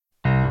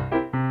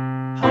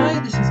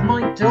this is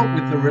Mike Dilk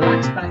with the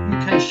Relax Back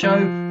UK show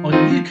on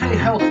UK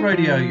Health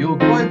Radio, your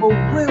global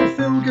real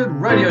feel-good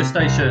radio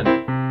station.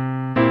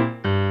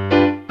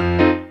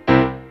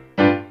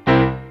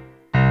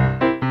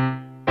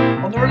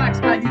 On the Relax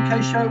Back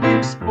UK show, we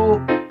explore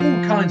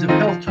all kinds of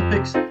health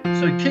topics,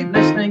 so keep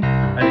listening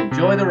and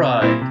enjoy the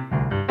ride.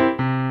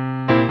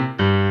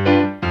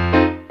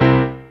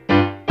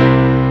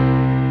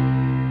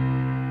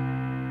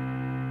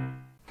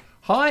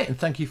 Hi, and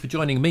thank you for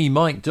joining me,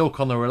 Mike Dilk,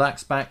 on the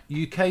Relax Back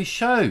UK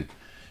show.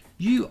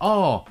 You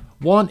are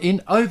one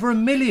in over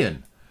 1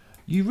 million.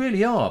 You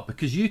really are,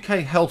 because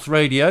UK Health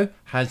Radio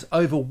has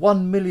over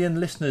 1 million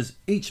listeners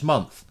each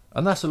month,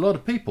 and that's a lot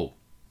of people.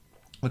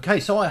 Okay,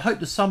 so I hope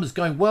the summer's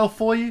going well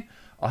for you.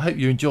 I hope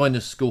you're enjoying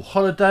the school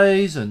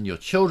holidays and your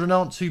children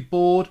aren't too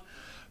bored.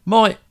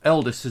 My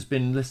eldest has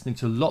been listening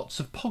to lots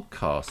of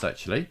podcasts,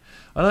 actually,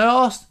 and I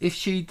asked if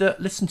she'd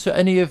listen to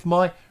any of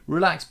my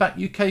Relax Back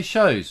UK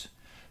shows.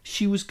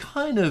 She was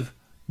kind of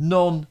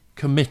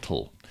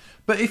non-committal.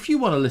 But if you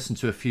want to listen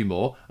to a few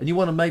more and you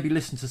want to maybe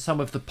listen to some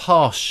of the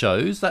past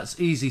shows, that's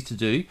easy to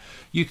do.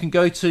 You can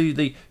go to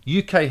the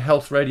UK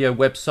Health Radio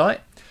website,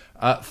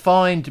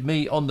 find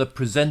me on the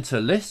presenter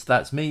list.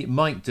 That's me,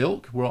 Mike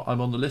Dilk, where I'm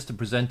on the list of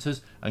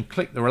presenters, and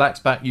click the Relax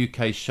Back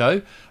UK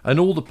show. And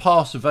all the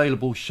past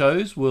available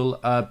shows will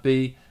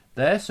be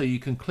there, so you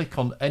can click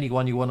on any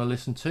one you want to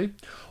listen to.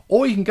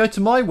 Or you can go to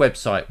my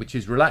website, which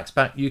is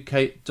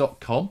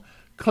relaxbackuk.com.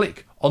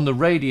 Click on the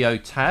radio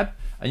tab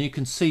and you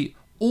can see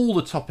all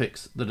the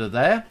topics that are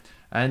there,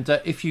 and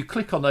if you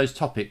click on those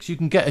topics you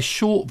can get a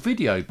short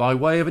video by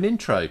way of an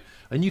intro,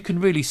 and you can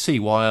really see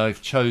why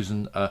I've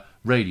chosen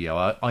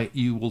radio.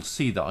 You will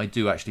see that I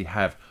do actually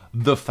have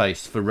the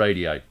face for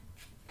radio.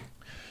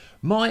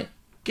 My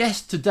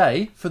guest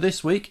today for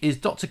this week is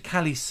Dr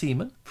Callie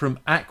Seaman from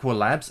Aqua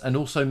Labs and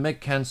also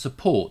MedCan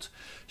Support.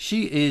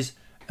 She is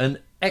an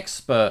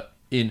expert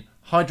in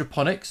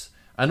hydroponics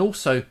and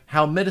also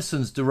how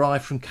medicines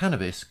derived from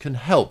cannabis can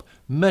help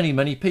many,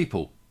 many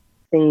people.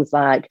 Things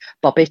like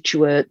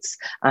barbiturates,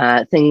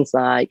 things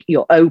like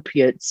your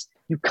opiates,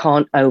 you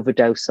can't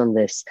overdose on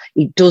this.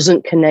 It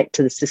doesn't connect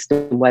to the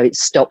system where it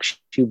stops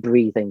you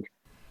breathing.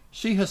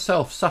 She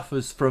herself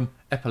suffers from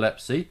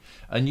epilepsy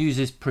and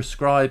uses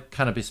prescribed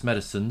cannabis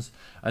medicines,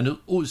 and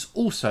is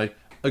also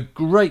a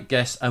great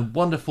guest and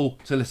wonderful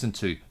to listen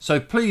to. So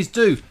please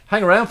do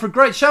hang around for a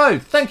great show.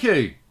 Thank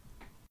you.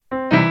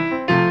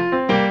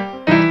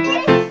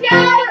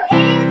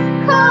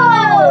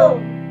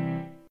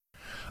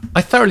 I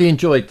thoroughly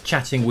enjoyed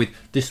chatting with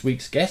this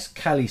week's guest,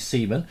 Callie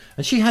Seaman,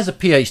 and she has a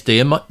PhD.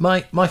 And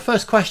my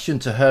first question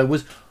to her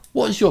was,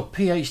 what is your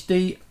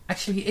PhD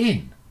actually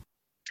in?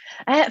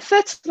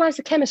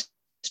 Fertilizer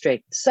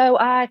chemistry. So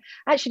I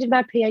actually did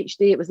my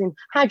PhD. It was in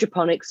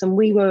hydroponics, and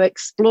we were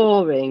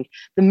exploring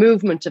the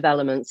movement of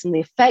elements and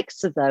the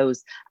effects of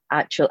those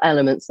actual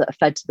elements that are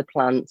fed to the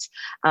plants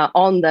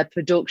on their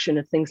production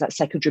of things like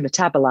secondary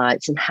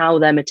metabolites and how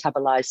they're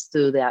metabolized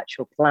through the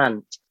actual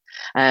plant.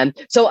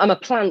 So I'm a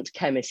plant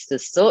chemist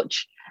as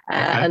such,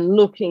 and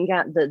looking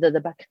at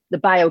the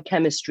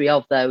biochemistry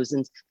of those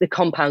and the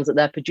compounds that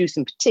they're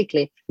producing,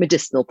 particularly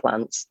medicinal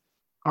plants.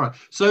 All right.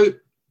 So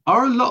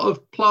are a lot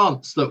of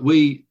plants that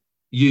we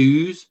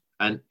use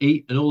and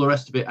eat and all the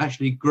rest of it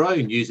actually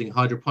grown using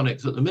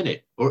hydroponics at the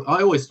minute? Or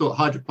I always thought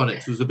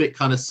hydroponics was a bit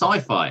kind of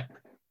sci-fi.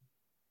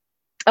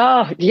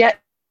 Oh, yeah.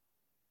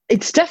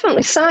 It's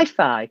definitely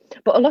sci-fi,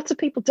 but a lot of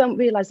people don't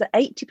realise that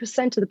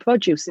 80% of the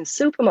produce in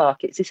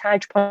supermarkets is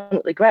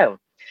hydroponically grown.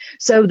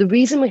 So the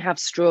reason we have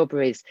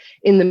strawberries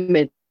in the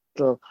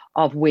middle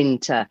of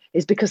winter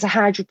is because they're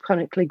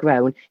hydroponically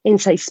grown in,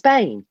 say,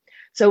 Spain.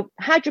 So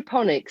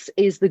hydroponics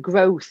is the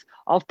growth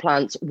of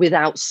plants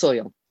without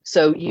soil.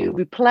 So you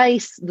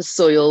replace the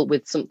soil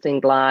with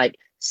something like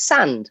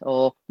sand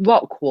or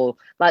rock wool,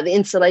 like the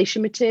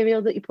insulation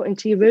material that you put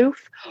into your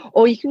roof,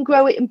 or you can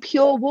grow it in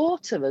pure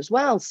water as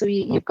well. So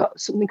you've got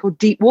something called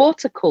deep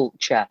water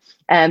culture.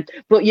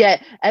 But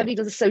yeah, everybody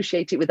does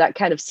associate it with that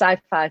kind of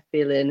sci-fi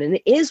feeling, and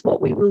it is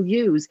what we will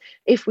use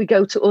if we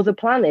go to other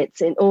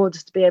planets in order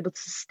to be able to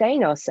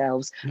sustain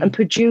ourselves and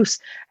produce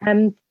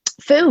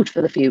food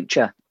for the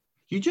future.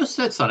 You just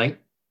said something.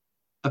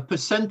 A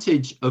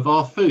percentage of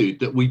our food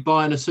that we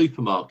buy in a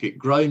supermarket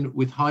grown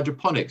with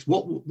hydroponics.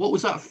 What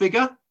was that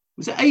figure?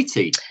 Was it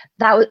 80?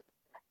 That was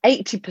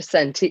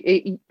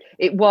 80%.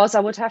 It was.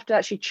 I would have to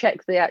actually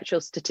check the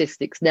actual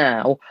statistics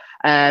now,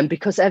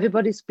 because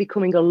everybody's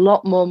becoming a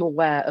lot more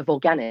aware of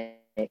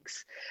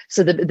organics.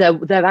 So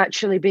they're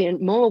actually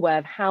being more aware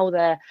of how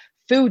their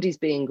food is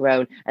being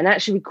grown and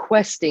actually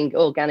requesting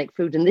organic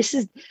food. And this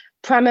is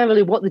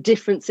primarily what the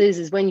difference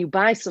is when you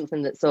buy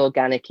something that's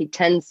organic, it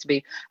tends to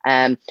be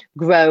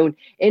grown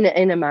in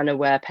a manner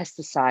where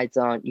pesticides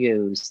aren't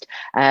used.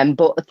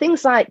 But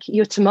things like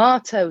your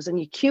tomatoes and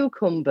your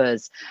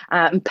cucumbers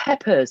and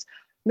peppers,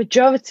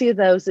 majority of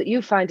those that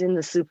you find in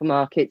the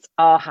supermarkets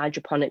are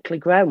hydroponically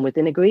grown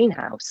within a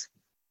greenhouse.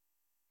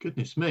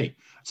 Goodness me.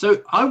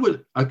 So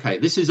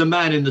this is a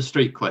man in the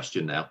street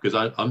question now, because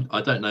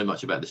I don't know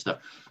much about this stuff.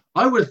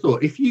 I would have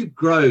thought if you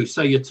grow,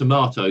 say, your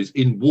tomatoes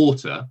in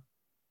water,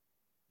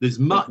 there's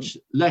much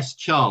less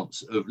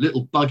chance of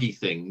little buggy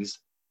things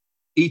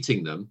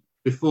eating them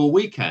before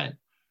we can.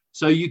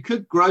 So you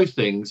could grow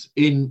things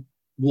in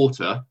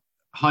water,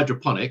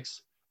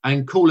 hydroponics,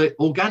 and call it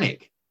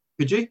organic.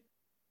 Could you?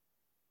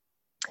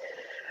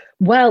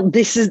 Well,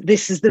 this is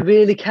the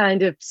really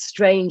kind of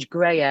strange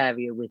grey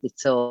area with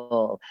it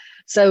all.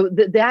 So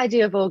the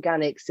idea of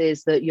organics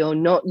is that you're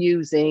not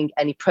using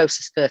any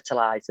processed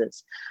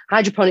fertilizers.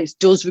 Hydroponics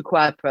does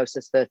require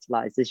processed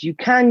fertilizers. You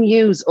can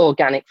use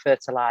organic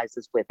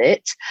fertilizers with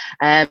it,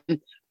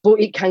 but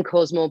it can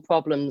cause more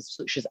problems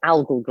such as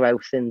algal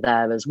growth in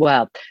there as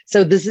well.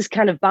 So there's this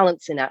kind of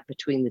balancing act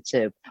between the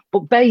two.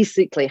 But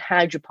basically,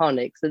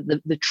 hydroponics,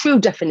 the true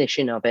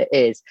definition of it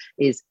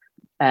is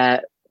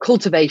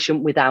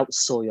cultivation without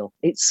soil.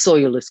 It's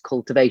soilless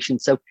cultivation.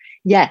 So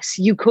yes,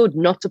 you could,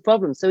 not a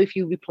problem. So if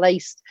you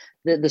replaced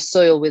the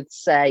soil with,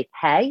 say,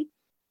 hay,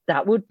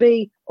 that would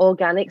be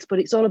organics, but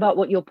it's all about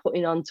what you're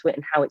putting onto it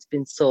and how it's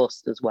been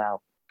sourced as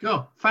well.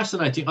 God,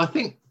 fascinating. I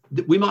think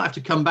that we might have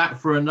to come back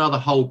for another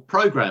whole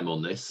program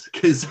on this,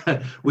 because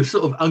we've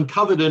sort of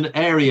uncovered an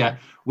area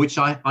which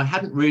I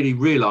hadn't really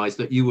realized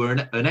that you were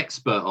an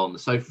expert on.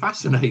 So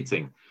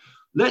fascinating.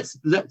 Let's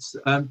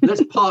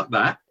park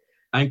that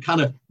and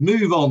kind of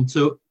move on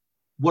to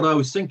what I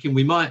was thinking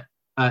we might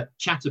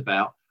chat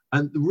about.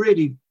 And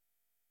really,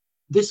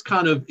 this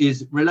kind of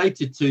is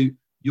related to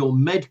your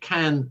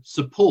MedCan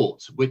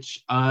support,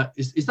 which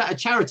is that a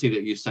charity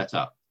that you set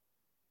up?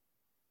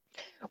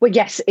 Well,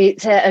 yes,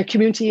 it's a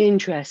community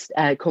interest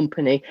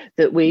company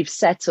that we've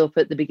set up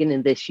at the beginning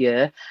of this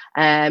year.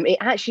 It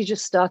actually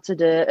just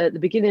started at the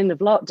beginning of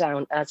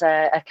lockdown as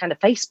a kind of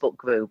Facebook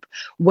group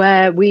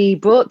where we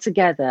brought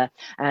together,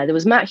 there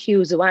was Matt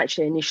Hughes who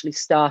actually initially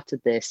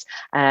started this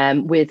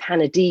with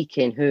Hannah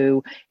Deakin,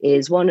 who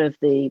is one of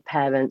the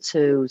parents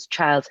whose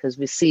child has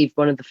received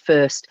one of the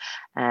first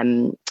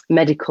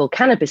medical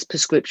cannabis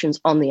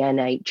prescriptions on the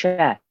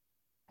NHS.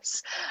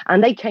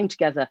 And they came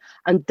together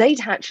and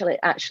they'd actually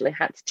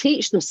had to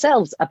teach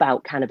themselves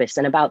about cannabis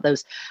and about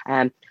those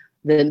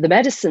the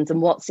medicines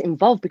and what's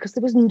involved, because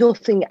there was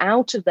nothing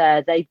out of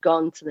there. They'd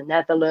gone to the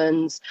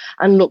Netherlands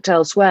and looked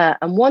elsewhere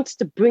and wanted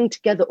to bring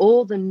together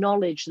all the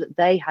knowledge that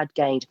they had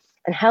gained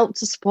and help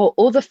to support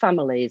other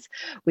families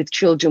with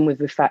children with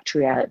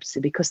refractory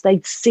epilepsy, because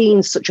they'd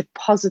seen such a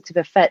positive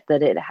effect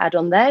that it had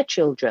on their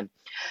children.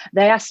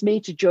 They asked me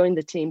to join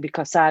the team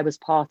because I was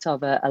part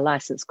of a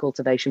licensed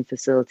cultivation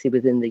facility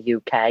within the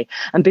UK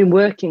and been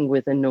working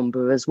with a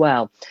number as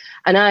well.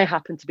 And I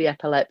happen to be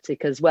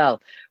epileptic as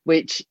well,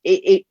 which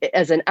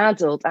as an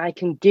adult, I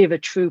can give a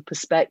true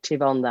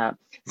perspective on that.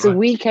 So Right.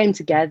 we came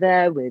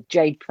together with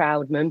Jade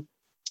Proudman,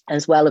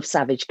 as well of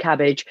Savage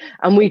Cabbage,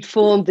 and we'd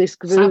formed this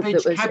group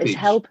Savage that was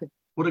helping.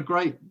 What a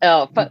great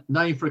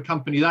name for a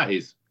company that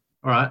is.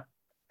 All right.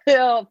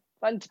 Oh,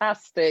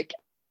 fantastic.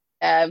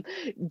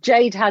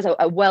 Jade has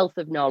a wealth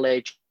of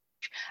knowledge.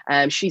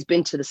 She's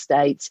been to the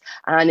States,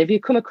 and if you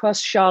come across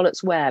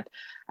Charlotte's Web,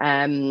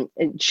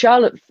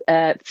 Charlotte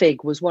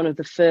Fig was one of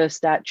the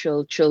first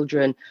actual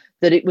children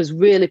that it was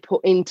really put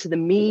into the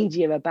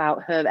media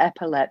about her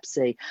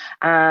epilepsy,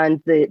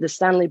 and the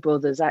Stanley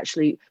brothers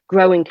actually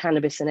growing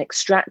cannabis and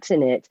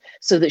extracting it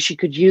so that she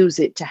could use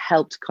it to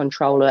help to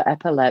control her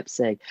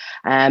epilepsy.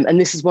 And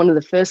this is one of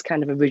the first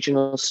kind of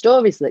original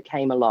stories that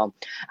came along,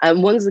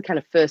 and one of the kind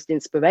of first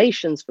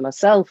inspirations for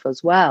myself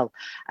as well,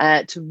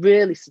 to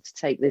really sort of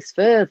take this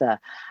further.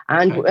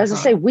 And Okay, as I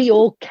say, we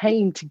all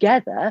came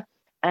together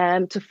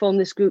to form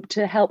this group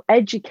to help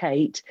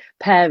educate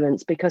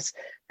parents, because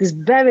there's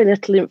very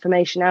little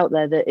information out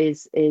there that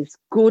is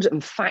good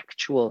and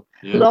factual.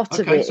 Yeah. A lot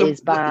of it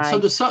is by... So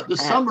the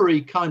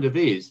summary kind of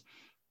is,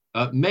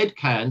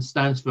 MedCan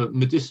stands for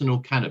medicinal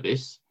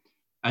cannabis,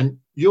 and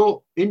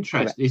your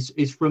interest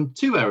is from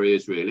two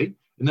areas, really,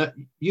 in that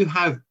you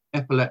have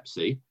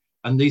epilepsy,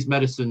 and these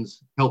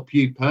medicines help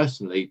you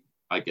personally,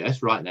 I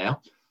guess, right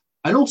now.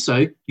 And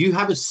also, you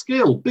have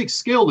a big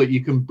skill that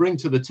you can bring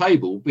to the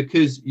table,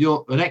 because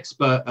you're an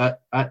expert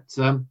at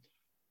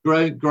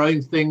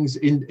growing things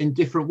in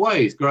different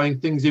ways, growing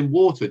things in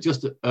water.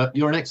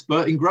 You're an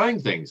expert in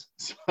growing things.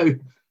 So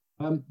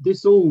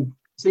this all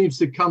seems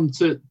to come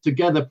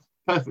together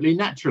perfectly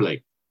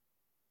naturally.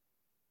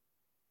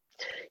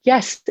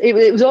 Yes, it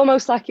was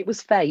almost like it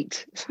was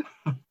fate.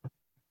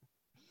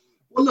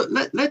 Well,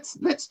 look,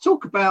 let's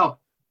talk about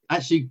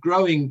actually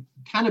growing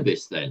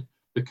cannabis then,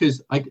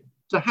 because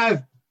to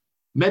have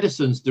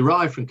medicines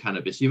derived from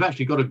cannabis, you've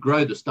actually got to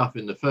grow the stuff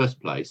in the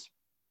first place.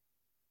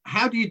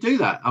 How do you do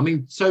that? I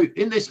mean, so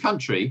in this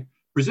country,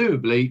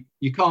 presumably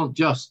you can't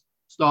just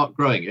start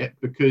growing it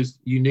because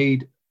you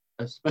need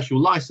a special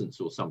license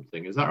or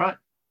something. Is that right?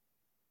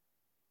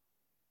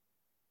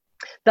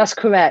 That's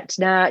correct.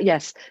 Now,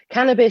 yes,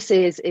 cannabis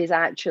is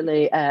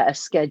actually a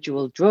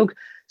scheduled drug.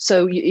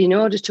 So in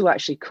order to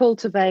actually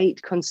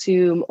cultivate,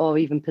 consume, or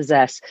even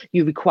possess,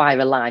 you require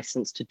a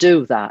license to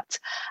do that.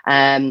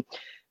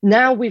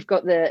 Now we've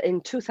got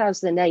in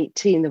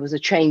 2018, there was a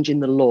change in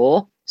the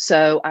law.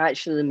 So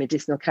actually,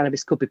 medicinal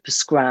cannabis could be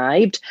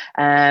prescribed.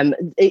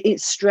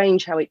 It's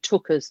strange how it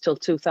took us till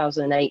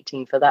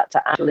 2018 for that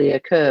to actually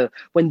occur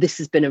when this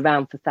has been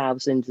around for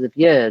thousands of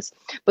years.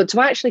 But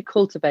to actually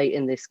cultivate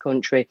in this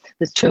country,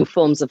 there's two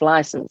forms of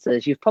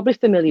licenses. You're probably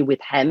familiar with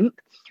hemp,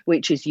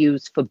 which is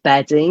used for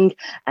bedding,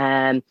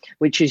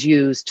 which is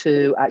used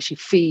to actually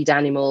feed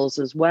animals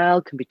as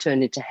well, can be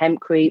turned into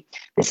hempcrete.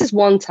 This is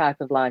one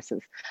type of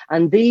license.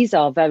 And these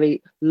are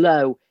very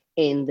low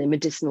in the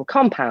medicinal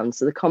compounds,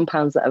 so the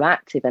compounds that are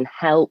active and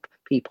help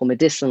people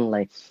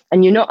medicinally.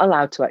 And you're not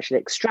allowed to actually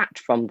extract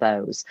from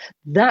those.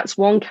 That's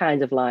one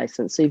kind of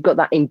license. So you've got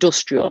that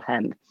industrial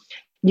hemp.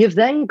 You've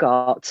then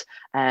got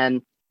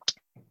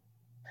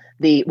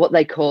what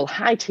they call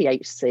high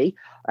THC,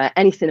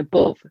 anything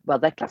above, well,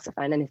 they're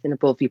classifying anything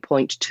above your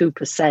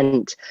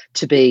 0.2%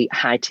 to be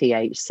high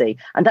THC.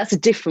 And that's a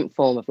different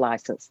form of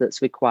license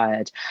that's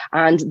required.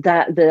 And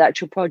that the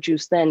actual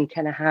produce then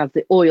can have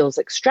the oils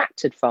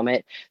extracted from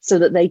it so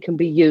that they can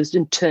be used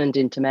and turned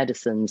into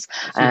medicines.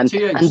 So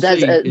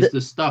THC is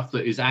the stuff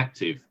that is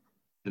active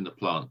in the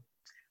plant.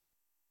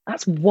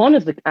 That's one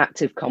of the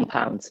active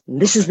compounds. And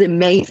this is the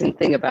amazing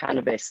thing about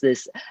cannabis.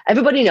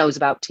 Everybody knows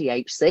about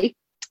THC.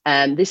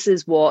 And this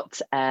is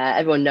what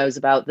everyone knows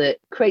about, that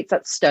creates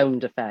that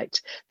stoned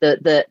effect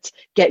that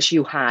gets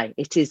you high.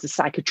 It is the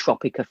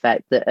psychotropic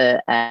effect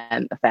that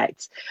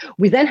affects.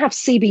 We then have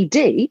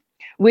CBD,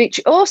 which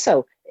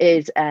also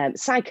is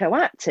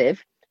psychoactive,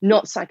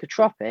 not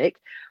psychotropic,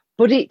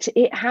 but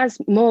it has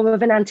more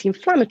of an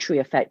anti-inflammatory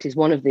effect is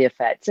one of the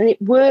effects, and it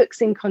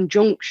works in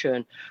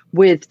conjunction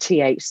with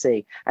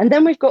THC. And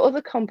then we've got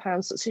other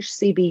compounds such as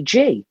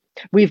CBG.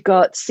 We've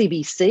got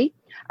CBC,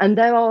 and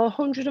there are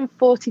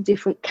 140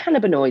 different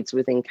cannabinoids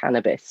within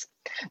cannabis.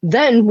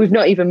 Then we've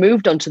not even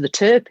moved on to the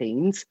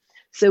terpenes.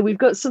 So we've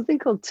got something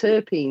called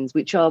terpenes,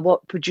 which are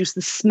what produce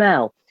the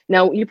smell.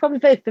 Now, you're probably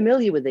very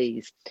familiar with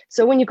these.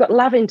 So when you've got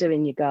lavender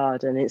in your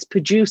garden, it's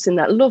producing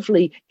that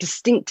lovely,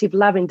 distinctive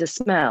lavender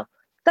smell.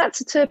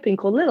 That's a terpene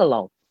called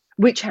linalool,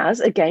 which has,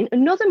 again,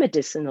 another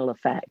medicinal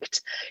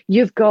effect.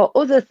 You've got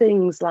other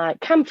things like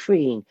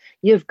camphorine.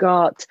 You've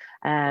got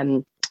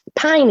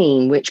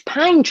pinene, which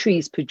pine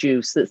trees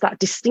produce. That's that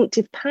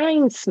distinctive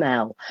pine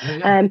smell.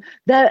 Yeah.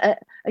 There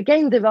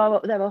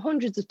are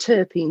hundreds of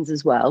terpenes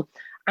as well.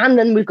 And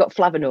then we've got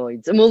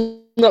flavonoids, and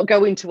we'll not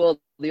go into all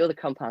the other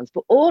compounds,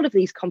 but all of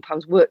these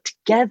compounds work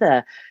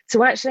together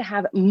to actually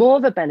have more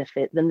of a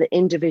benefit than the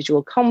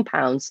individual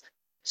compounds,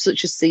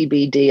 such as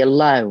CBD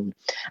alone.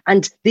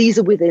 And these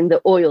are within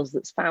the oils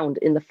that's found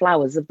in the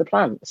flowers of the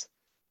plants.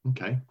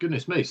 Okay,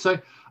 goodness me. So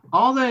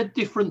are there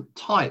different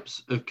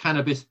types of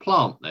cannabis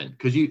plant then?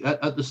 Because you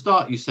at the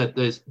start you said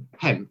there's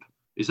hemp.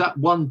 Is that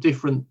one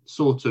different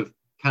sort of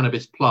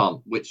cannabis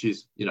plant which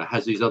is,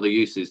 has these other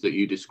uses that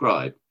you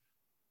described?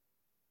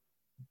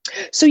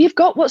 So you've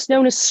got what's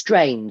known as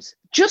strains.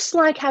 Just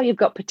like how you've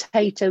got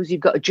potatoes,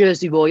 you've got a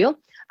Jersey Royal,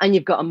 and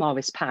you've got a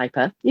Morris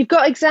Piper. You've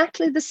got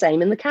exactly the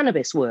same in the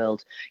cannabis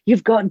world.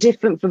 You've got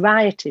different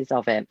varieties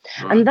of it.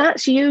 Right. And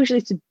that's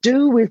usually to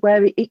do with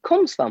where it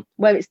comes from,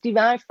 where it's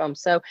derived from.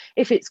 So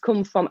if it's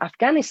come from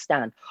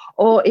Afghanistan,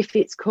 or if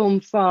it's come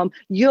from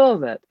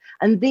Europe,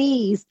 and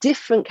these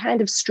different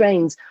kind of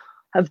strains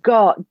have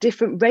got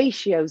different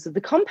ratios of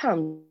the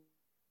compounds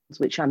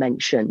which I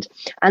mentioned.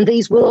 And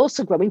these will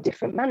also grow in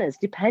different manners,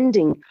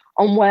 depending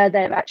on where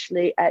they're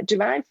actually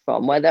derived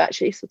from, where they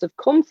actually sort of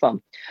come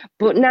from.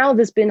 But now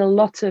there's been a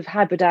lot of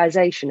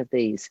hybridization of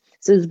these.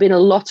 So there's been a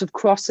lot of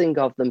crossing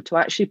of them to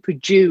actually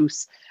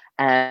produce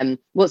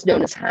what's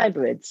known as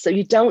hybrids. So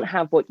you don't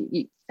have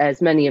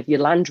as many of your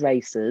land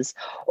racers,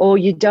 or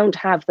you don't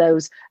have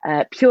those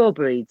pure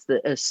breeds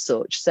that as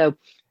such. So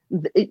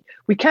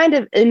we kind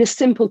of, in a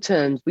simple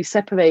terms, we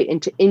separate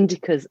into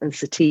indicas and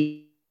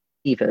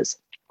sativas.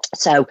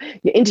 So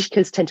your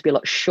indicas tend to be a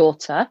lot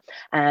shorter.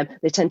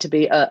 They tend to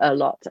be a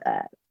lot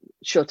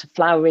shorter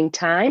flowering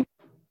time.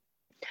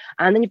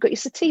 And then you've got your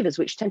sativas,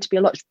 which tend to be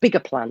a lot bigger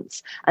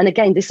plants. And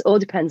again, this all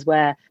depends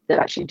where they're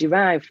actually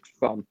derived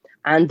from.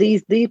 And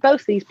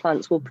both these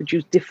plants will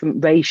produce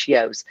different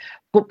ratios.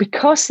 But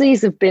because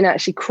these have been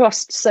actually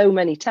crossed so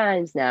many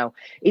times now,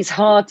 it's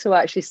hard to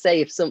actually say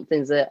if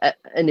something's an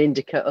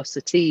indica or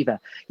sativa.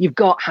 You've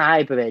got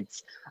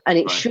hybrids, and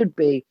it should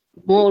be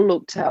more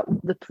looked at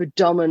the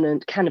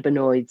predominant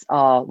cannabinoids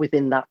are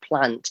within that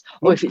plant,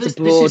 or if it's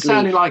broadly. This is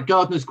sounding like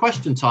Gardener's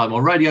Question Time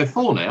on Radio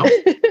 4 now,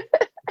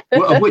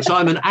 of which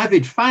I'm an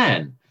avid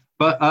fan.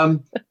 But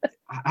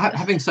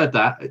having said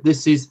that,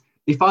 this is,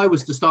 if I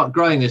was to start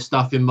growing this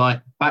stuff in my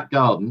back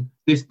garden,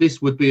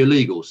 this would be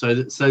illegal.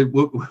 So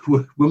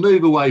we'll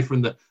move away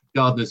from the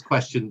Gardener's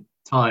Question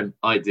Time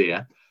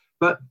idea.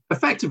 But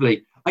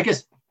effectively, I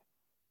guess,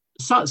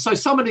 so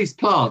some of these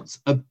plants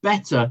are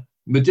better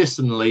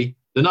medicinally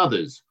than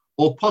others,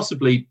 or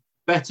possibly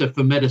better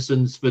for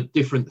medicines for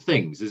different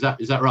things. Is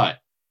that right?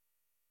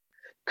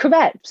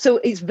 Correct. So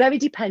it's very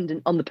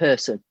dependent on the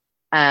person.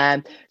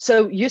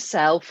 So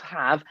yourself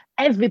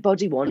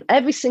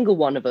every single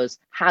one of us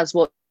has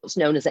what's what's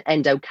known as an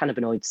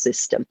endocannabinoid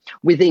system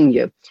within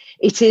you.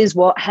 It is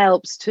what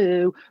helps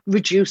to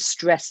reduce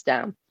stress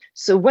down.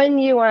 So when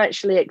you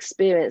actually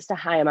experience a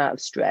high amount of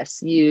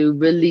stress, you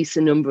release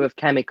a number of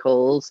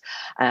chemicals,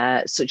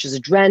 such as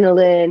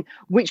adrenaline,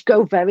 which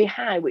go very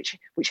high, which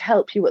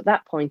help you at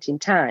that point in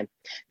time.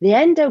 The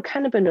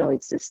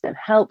endocannabinoid system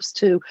helps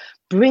to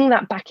bring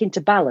that back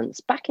into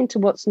balance, back into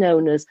what's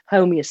known as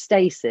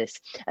homeostasis.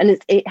 And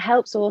it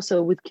helps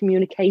also with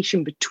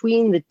communication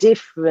between the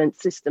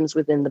different systems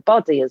within the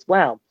body as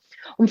well.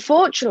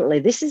 Unfortunately,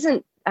 this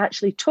isn't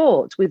actually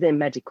taught within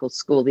medical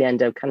school, the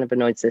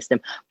endocannabinoid system,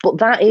 but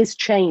that is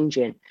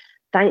changing.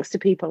 Thanks to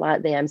people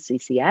like the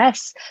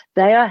MCCS,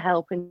 they are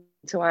helping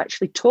to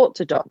actually talk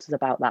to doctors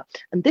about that.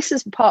 And this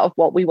is part of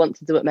what we want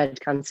to do at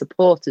MedCan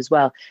Support as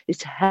well, is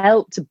to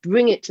help to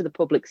bring it to the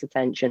public's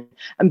attention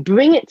and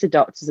bring it to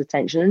doctors'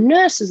 attention and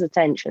nurses'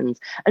 attentions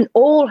and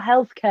all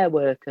healthcare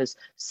workers,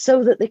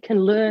 so that they can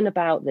learn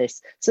about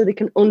this, so they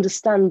can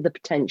understand the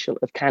potential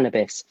of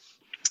cannabis.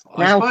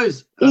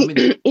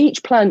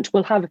 Each plant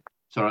will have...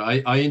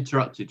 Sorry, I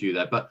interrupted you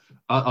there, but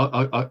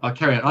I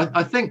carry on.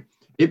 I think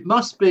it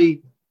must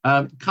be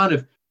kind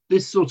of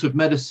this sort of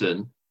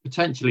medicine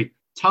potentially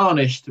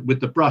tarnished with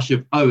the brush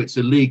of, oh, it's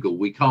illegal.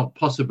 We can't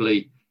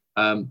possibly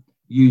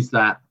use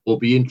that or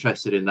be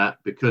interested in that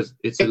because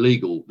it's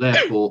illegal.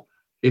 Therefore,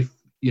 if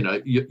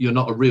you're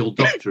not a real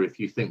doctor if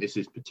you think this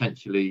is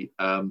potentially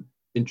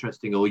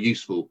interesting or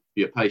useful for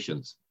your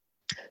patients.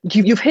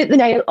 You've hit the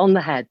nail on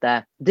the head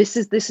there. This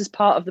is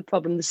part of the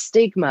problem, the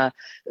stigma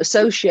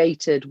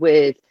associated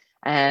with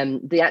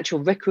the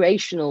actual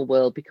recreational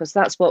world, because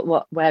that's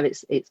where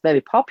it's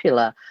very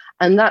popular,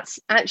 and that's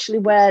actually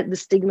where the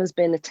stigma's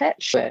been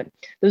attached to.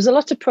 There was a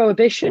lot of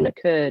prohibition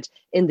occurred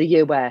in the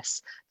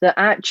US that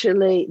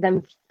actually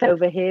then fell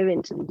over here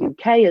into the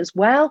UK as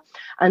well,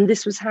 and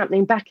this was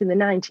happening back in the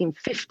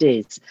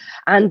 1950s,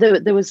 and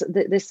there was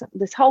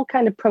this whole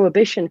kind of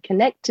prohibition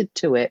connected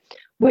to it,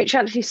 which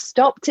actually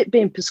stopped it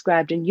being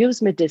prescribed and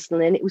used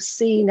medicinally, and it was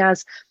seen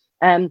as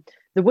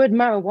the word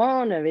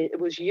marijuana. It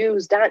was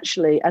used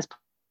actually as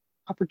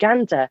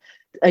propaganda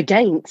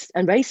against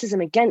and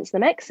racism against the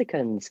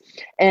Mexicans,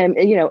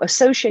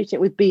 associating it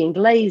with being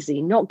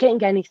lazy, not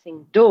getting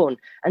anything done,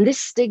 and this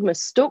stigma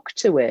stuck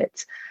to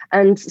it.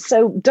 And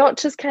so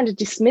doctors kind of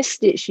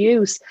dismissed its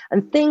use,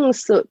 and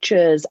things such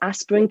as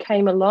aspirin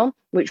came along,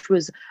 which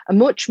was a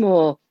much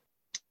more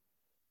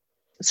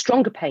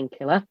stronger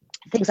painkiller.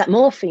 Things like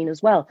morphine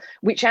as well,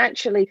 which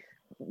actually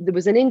there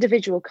was an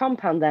individual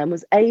compound there and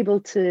was able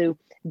to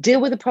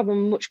deal with the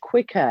problem much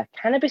quicker.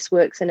 Cannabis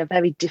works in a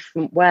very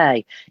different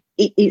way.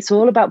 It's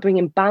all about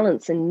bringing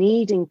balance and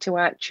needing to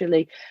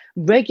actually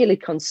regularly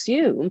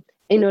consume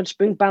in order to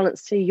bring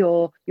balance to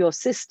your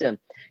system.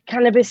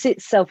 Cannabis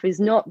itself is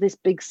not this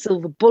big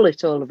silver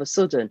bullet all of a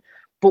sudden,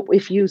 but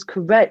if used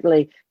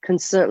correctly, can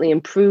certainly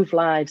improve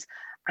lives.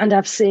 And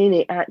I've seen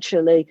it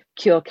actually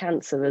cure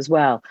cancer as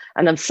well.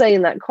 And I'm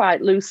saying that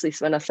quite loosely.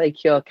 So when I say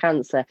cure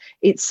cancer,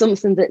 it's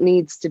something that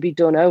needs to be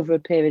done over a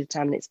period of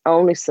time. And it's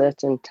only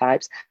certain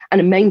types.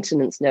 And a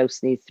maintenance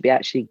dose needs to be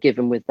actually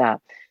given with that.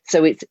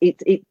 So it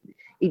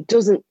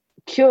doesn't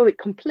cure it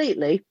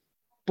completely.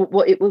 But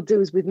what it will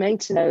do is with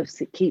maintenance,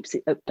 it keeps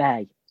it at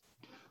bay.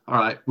 All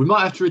right. We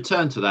might have to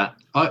return to that.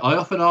 I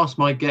often ask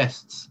my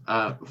guests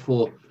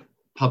for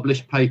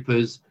published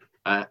papers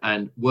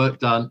and work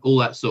done, all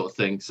that sort of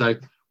thing. So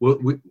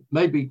we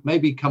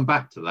maybe come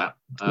back to that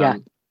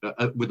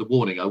with a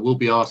warning. I will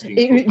be asking.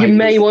 You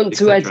may want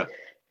to add.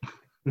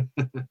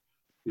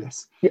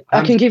 Yes,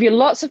 I can give you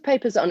lots of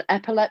papers on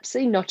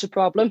epilepsy, not a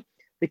problem.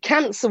 The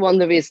cancer one,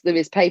 there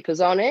is papers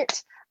on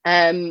it,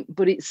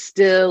 but it's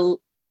still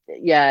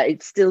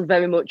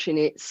very much in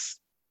its.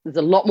 There's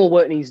a lot more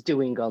work needs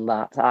doing on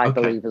that, I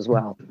believe, as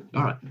well.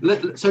 All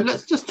right. So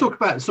let's just talk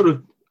about sort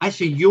of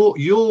actually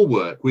your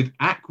work with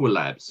Aqua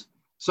Labs.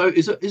 So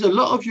is a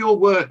lot of your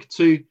work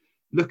to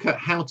look at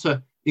how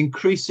to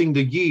increasing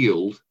the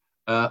yield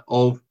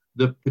of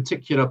the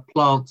particular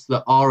plants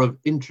that are of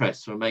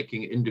interest for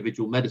making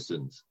individual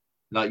medicines?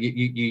 Like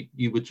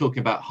you were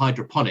talking about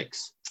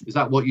hydroponics. Is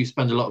that what you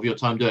spend a lot of your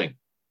time doing?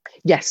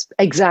 Yes,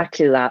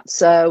 exactly that.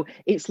 So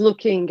it's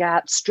looking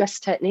at stress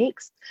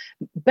techniques.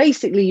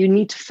 Basically, you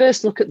need to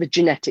first look at the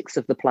genetics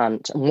of the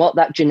plant and what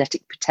that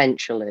genetic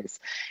potential is.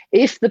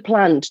 If the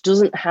plant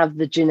doesn't have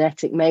the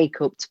genetic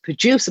makeup to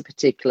produce a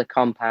particular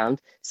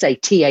compound, say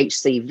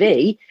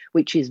THCV,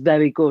 which is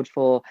very good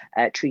for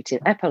treating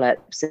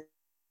epilepsy,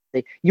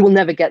 you will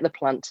never get the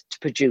plant to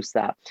produce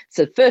that.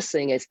 So the first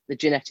thing is the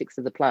genetics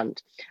of the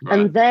plant, right.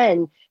 And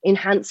then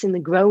enhancing the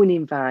growing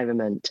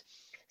environment.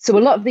 So a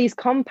lot of these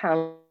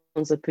compounds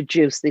are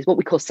produced, these what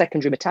we call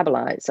secondary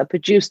metabolites, are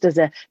produced as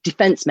a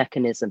defense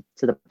mechanism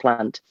to the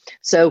plant.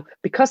 So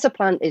because a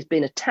plant is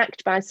being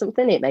attacked by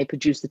something, it may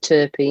produce the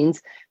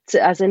terpenes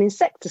as an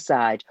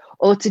insecticide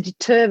or to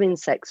deter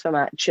insects from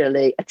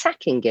actually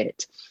attacking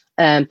it.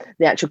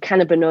 The actual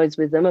cannabinoids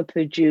with them are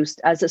produced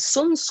as a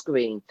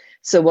sunscreen.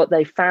 So what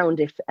they found,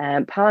 if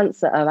plants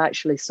that are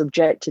actually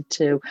subjected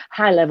to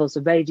high levels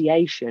of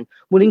radiation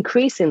will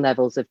increase in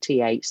levels of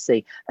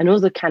THC and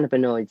other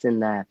cannabinoids in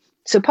there.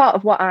 So part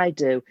of what I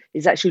do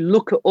is actually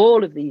look at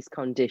all of these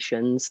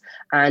conditions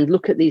and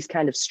look at these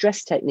kind of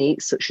stress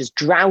techniques, such as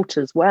drought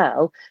as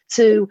well,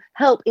 to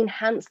help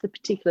enhance the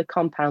particular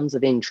compounds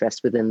of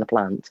interest within the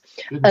plant,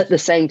 at the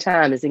same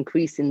time as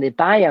increasing the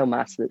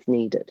biomass that's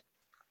needed.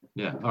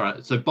 Yeah, all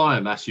right. So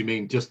biomass, you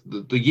mean just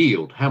the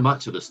yield, how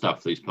much of the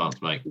stuff these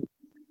plants make?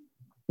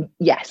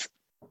 Yes.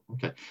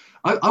 Okay.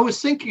 I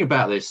was thinking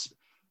about this.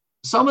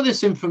 Some of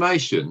this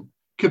information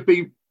could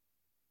be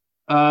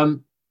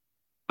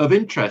of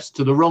interest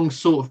to the wrong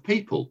sort of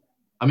people.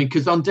 I mean,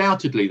 because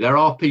undoubtedly there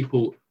are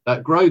people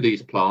that grow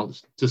these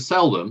plants to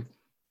sell them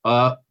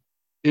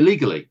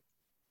illegally.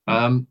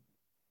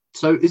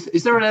 So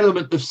is there an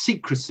element of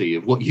secrecy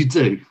of what you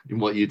do in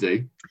what you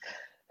do?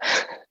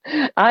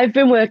 I've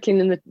been working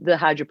in the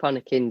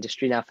hydroponic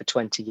industry now for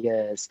 20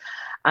 years,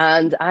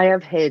 and I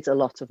have hid a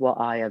lot of what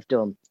I have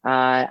done.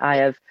 I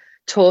have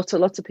taught a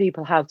lot of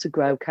people how to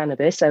grow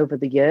cannabis over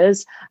the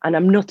years, and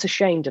I'm not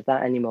ashamed of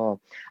that anymore.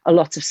 A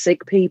lot of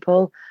sick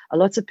people, a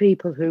lot of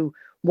people who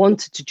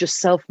wanted to just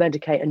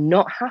self-medicate and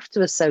not have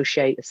to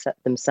associate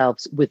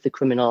themselves with the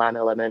criminal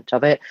element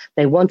of it.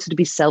 They wanted to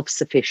be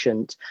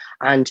self-sufficient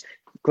and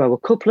grow a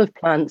couple of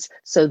plants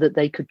so that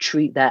they could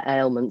treat their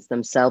ailments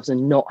themselves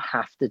and not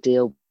have to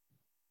deal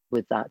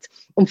with that.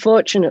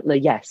 Unfortunately,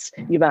 yes,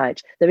 you're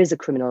right. There is a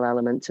criminal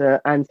element to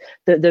it, and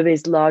there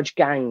is large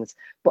gangs.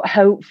 But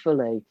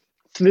hopefully,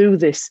 through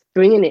this,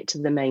 bringing it to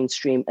the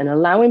mainstream and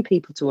allowing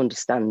people to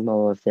understand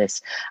more of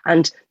this,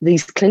 and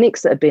these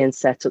clinics that are being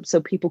set up so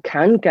people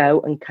can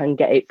go and can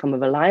get it from a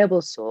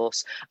reliable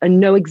source and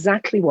know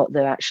exactly what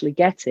they're actually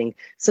getting.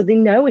 So they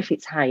know if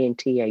it's high in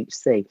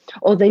THC,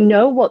 or they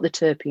know what the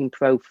terpene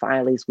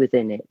profile is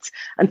within it.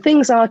 And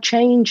things are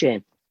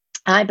changing.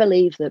 I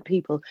believe that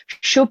people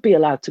should be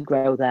allowed to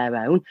grow their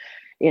own.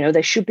 You know,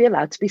 they should be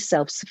allowed to be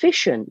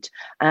self-sufficient.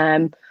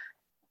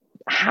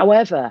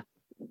 However,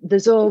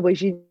 there's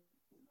always,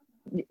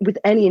 with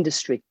any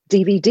industry,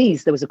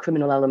 DVDs, there was a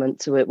criminal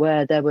element to it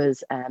where there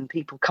was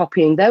people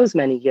copying those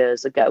many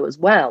years ago as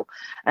well.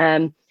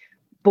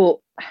 But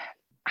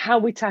how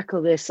we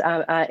tackle this,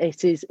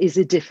 it is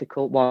a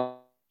difficult one.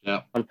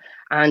 Yeah.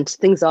 And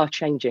things are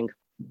changing.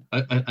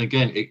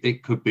 Again,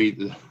 it could be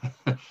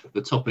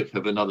the topic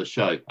of another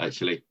show,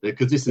 actually,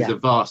 because this is a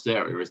vast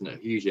area, isn't it?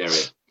 A huge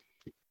area.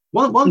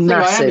 One thing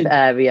Massive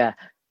area.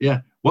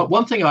 Yeah.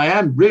 One thing I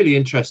am really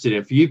interested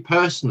in for you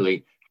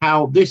personally,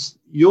 how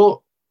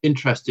your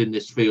interest in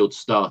this field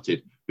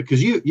started,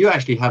 because you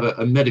actually have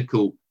a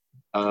medical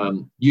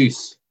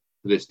use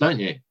for this, don't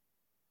you?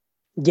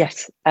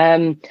 Yes.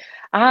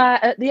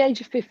 At the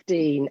age of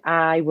 15,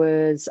 I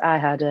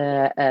had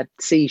a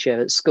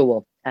seizure at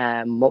school.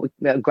 A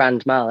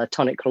grand mal, a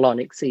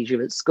tonic-clonic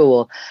seizure at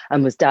school,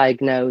 and was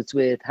diagnosed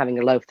with having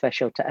a low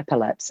threshold to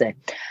epilepsy.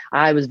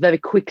 I was very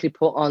quickly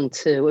put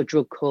onto a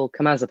drug called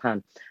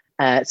clomazepam.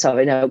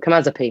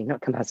 Clomazepine,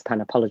 not clomazepam,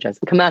 I apologise,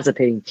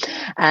 clomazepine.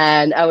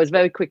 And I was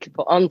very quickly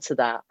put onto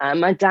that.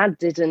 And my dad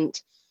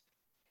didn't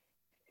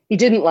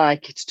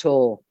like it at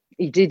all.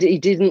 He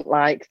didn't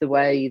like the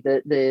way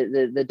that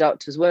the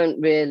doctors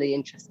weren't really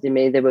interested in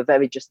me. They were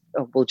very just,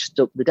 we'll just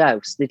up the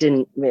dose. They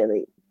didn't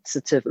really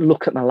sort of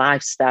look at my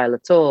lifestyle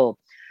at all.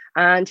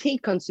 And he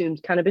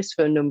consumed cannabis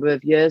for a number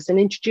of years and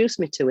introduced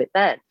me to it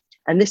then.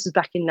 And this was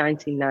back in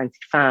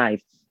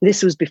 1995.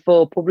 This was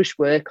before published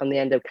work on the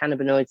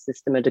endocannabinoid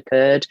system had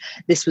occurred.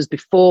 This was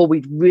before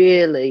we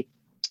really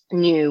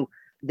knew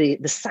the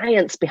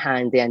science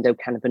behind the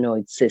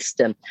endocannabinoid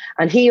system.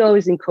 And he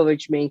always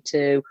encouraged me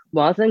to,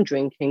 rather than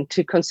drinking,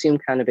 to consume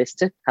cannabis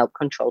to help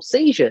control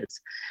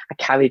seizures. I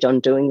carried on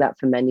doing that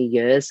for many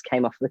years,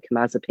 came off the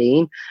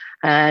clomazepine,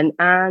 and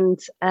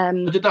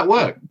did that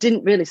work?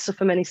 Didn't really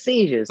suffer many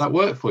seizures. That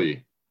worked for you?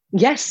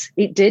 Yes,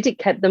 it did. It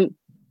kept them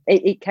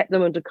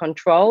under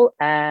control.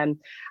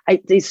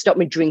 It stopped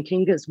me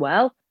drinking as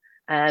well.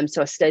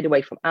 So I stayed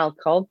away from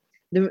alcohol.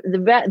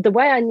 The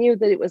way I knew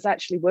that it was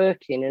actually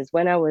working is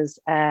when I was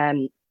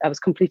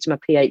completing my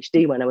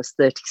PhD when I was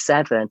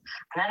 37, and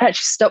I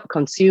actually stopped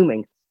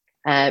consuming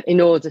in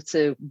order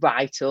to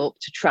write up,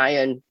 to try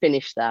and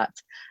finish that.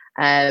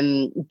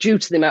 Due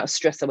to the amount of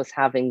stress I was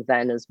having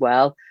then as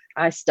well,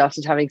 I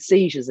started having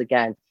seizures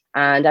again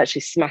and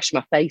actually smashed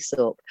my face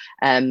up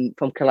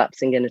from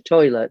collapsing in a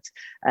toilet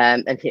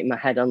and hitting my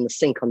head on the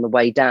sink on the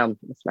way down.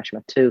 I smashed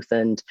my tooth,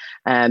 and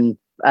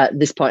at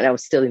this point I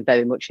was still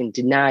very much in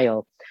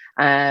denial.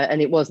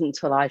 And it wasn't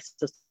until I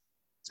sort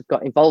of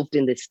got involved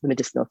in the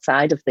medicinal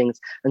side of things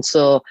and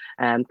saw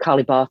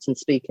Carly Barton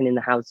speaking in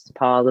the House of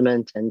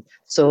Parliament and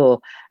saw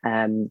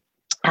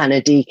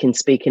Anna Deakin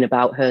speaking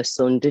about her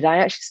son, did I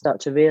actually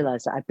start to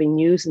realise that I'd been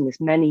using this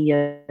many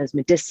years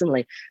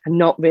medicinally and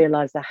not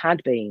realised I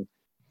had been.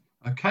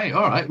 Okay,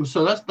 all right. Well,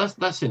 so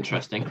that's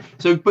interesting.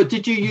 So, but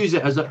did you use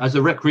it as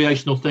a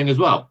recreational thing as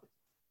well?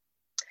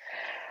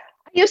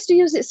 I used to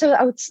use it so that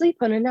I would sleep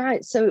on a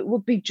night. So it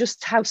would be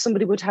just how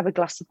somebody would have a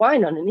glass of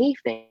wine on an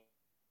evening.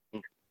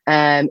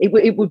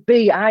 It would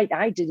be,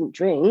 I didn't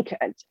drink.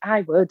 And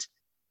I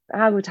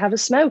would have a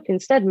smoke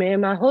instead. Me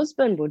and my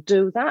husband would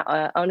do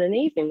that on an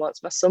evening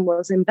once my son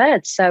was in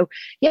bed. So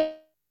yeah,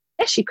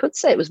 yes, you could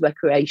say it was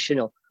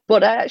recreational,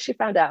 but I actually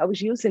found out I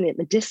was using it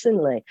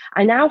medicinally.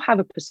 I now have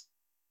a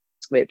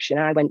prescription.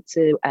 I went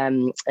to at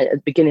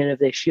the beginning of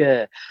this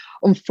year.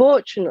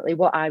 Unfortunately,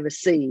 what I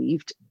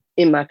received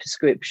in my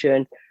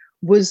prescription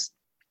was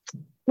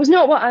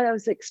not what I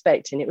was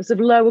expecting. It was of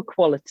lower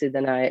quality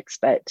than I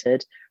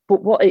expected.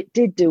 But what it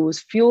did do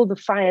was fuel the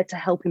fire to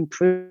help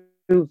improve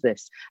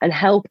this and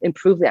help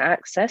improve the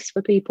access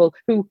for people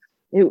who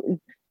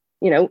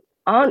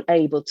aren't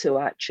able to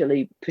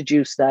actually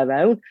produce their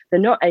own. They're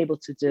not able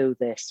to do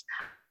this.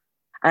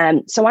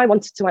 So I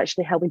wanted to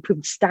actually help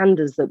improve the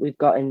standards that we've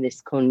got in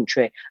this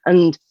country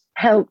and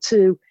help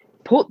to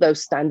put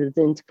those standards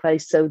into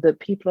place so that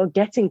people are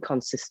getting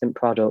consistent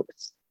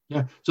products.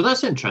 Yeah, so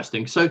that's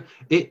interesting. So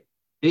it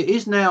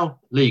is now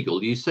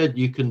legal. You said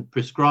you can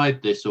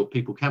prescribe this, or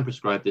people can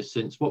prescribe this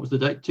since, what was the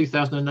date?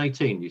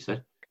 2018, you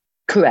said?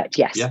 Correct,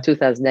 yes, yeah.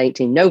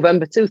 2018,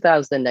 November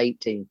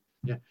 2018.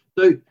 Yeah.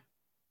 So,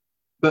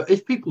 but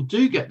if people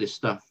do get this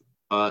stuff,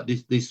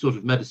 these sort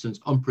of medicines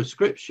on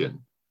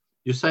prescription,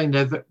 you're saying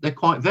they're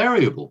quite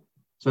variable.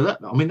 So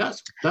that's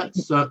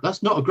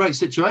not a great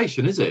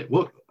situation, is it?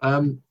 What?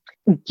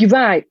 You're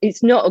right.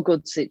 It's not a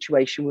good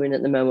situation we're in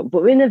at the moment,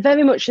 but we're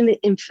very much in the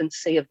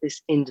infancy of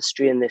this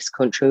industry in this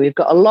country. We've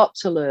got a lot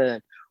to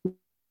learn.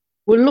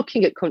 We're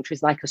looking at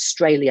countries like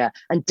Australia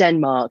and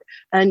Denmark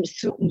and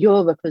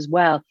Europe as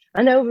well,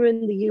 and over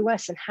in the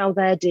US and how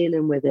they're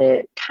dealing with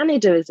it.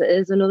 Canada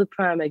is another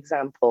prime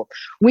example.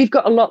 We've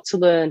got a lot to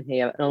learn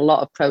here and a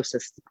lot of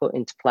process to put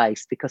into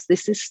place, because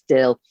this is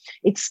still,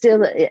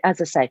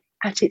 as I say,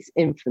 at its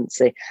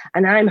infancy.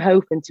 And I'm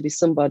hoping to be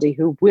somebody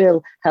who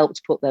will help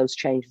to put those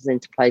changes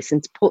into place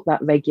and to put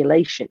that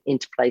regulation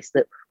into place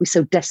that we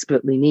so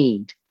desperately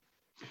need.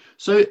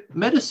 So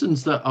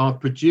medicines that are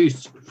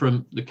produced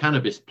from the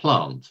cannabis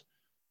plant,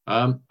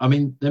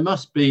 they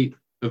must be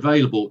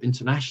available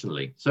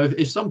internationally. So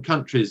if some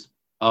countries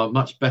are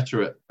much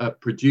better at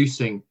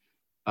producing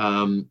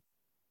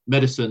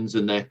medicines,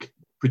 and they're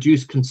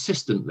produced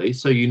consistently,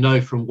 so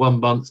from 1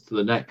 month to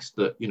the next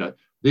that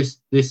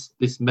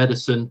this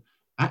medicine,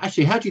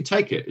 actually, how do you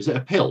take it? Is it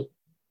a pill?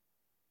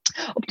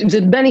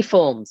 There's many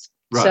forms.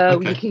 Right, so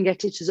okay. You can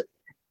get it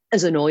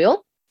as an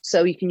oil.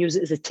 So you can use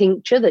it as a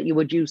tincture that you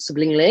would use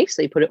sublingually.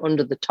 So you put it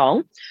under the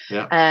tongue.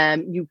 Yeah.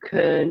 You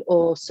can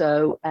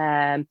also,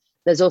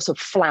 there's also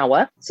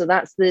flour. So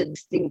that's the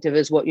distinctive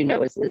as what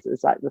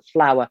is like the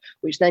flour,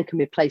 which then can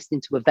be placed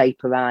into a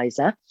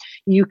vaporizer.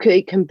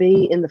 It can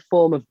be in the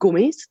form of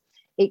gummies.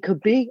 It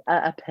could be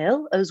a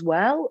pill as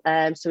well.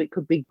 So it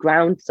could be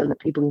ground so that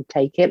people can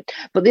take it.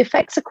 But the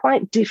effects are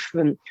quite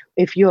different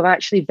if you're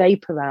actually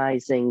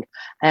vaporizing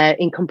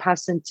in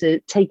comparison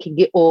to taking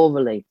it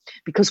orally.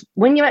 Because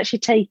when you're actually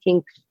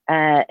taking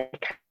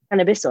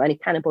cannabis or any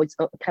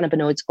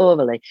cannabinoids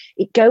orally,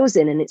 it goes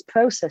in and it's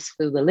processed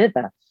through the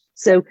liver.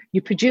 So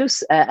you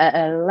produce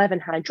an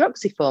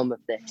 11-hydroxy form of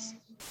this,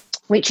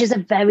 which is a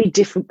very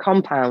different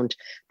compound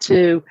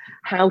to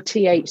how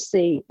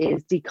THC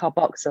is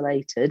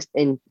decarboxylated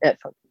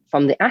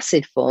from the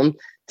acid form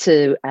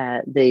to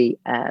the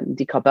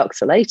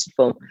decarboxylated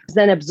form. It's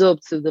then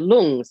absorbed through the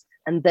lungs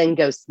and then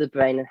goes to the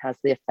brain and has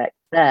the effect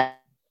there.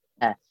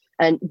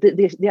 And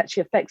the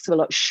actual effects are a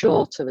lot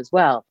shorter as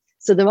well.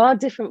 So there are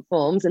different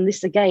forms, and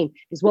this again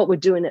is what we're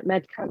doing at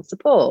MedCan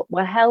Support.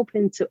 We're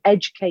helping to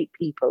educate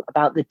people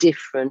about the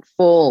different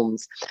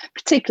forms,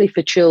 particularly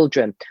for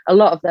children. A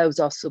lot of those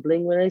are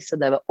sublingually, so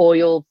there are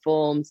oil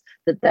forms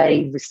that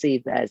they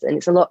receive theirs, and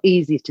it's a lot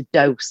easier to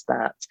dose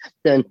that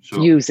than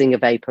using a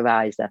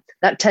vaporizer.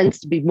 That tends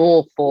to be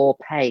more for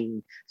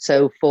pain,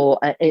 so for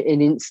an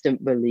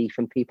instant relief,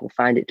 and people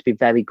find it to be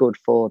very good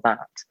for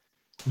that.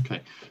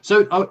 Okay,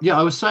 so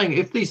I was saying,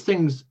 if these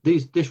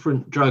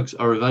different drugs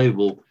are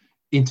available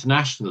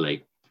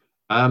internationally,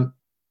 and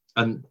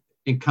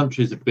in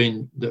countries that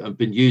have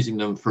been using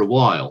them for a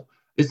while,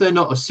 is there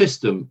not a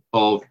system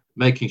of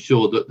making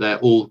sure that they're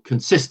all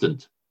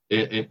consistent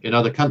in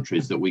other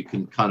countries that we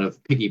can kind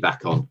of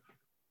piggyback on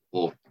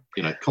or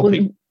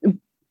copy?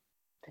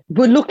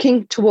 We're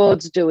looking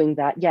towards doing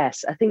that,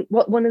 yes. I think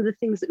one of the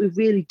things that we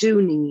really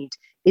do need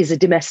is a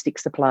domestic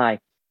supply.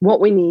 What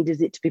we need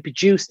is it to be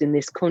produced in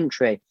this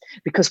country,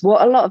 because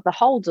what a lot of the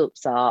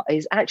holdups are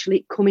is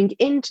actually coming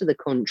into the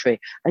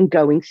country and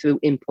going through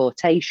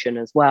importation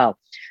as well.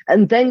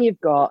 And then you've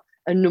got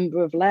a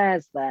number of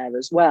layers there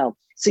as well.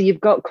 So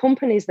you've got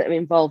companies that are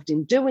involved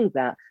in doing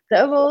that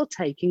are all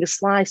taking a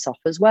slice off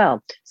as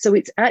well. So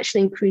it's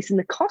actually increasing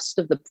the cost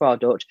of the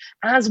product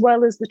as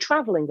well as the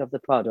travelling of the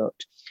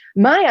product.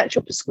 My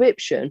actual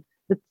prescription,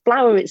 the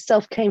flower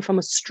itself came from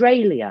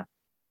Australia,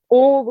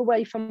 all the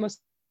way from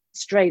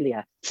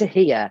Australia to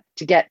here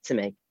to get to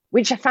me,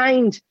 which I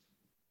find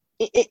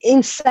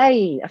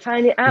insane. I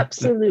find it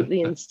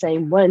absolutely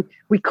insane when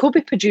we could be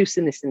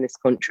producing this in this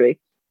country.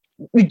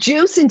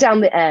 reducing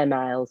down the air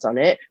miles on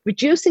it,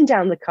 reducing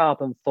down the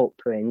carbon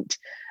footprint,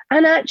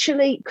 and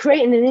actually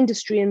creating an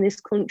industry in this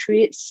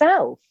country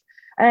itself.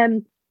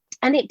 And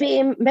it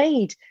being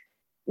made,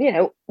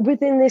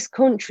 within this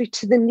country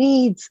to the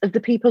needs of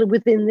the people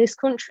within this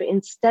country,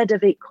 instead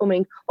of it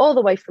coming all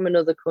the way from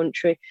another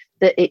country,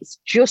 that it's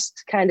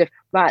just kind of,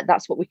 right,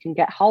 that's what we can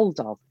get hold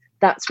of.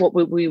 That's what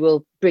we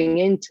will bring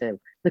into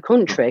the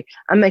country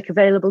and make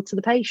available to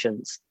the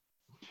patients.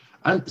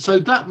 And so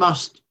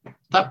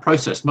that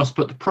process must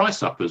put the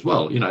price up as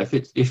well.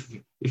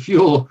 If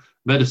your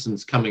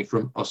medicine's coming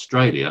from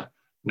Australia,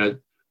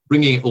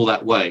 bringing it all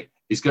that way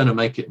is going to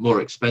make it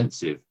more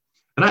expensive.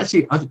 And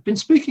actually, I've been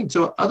speaking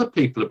to other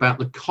people about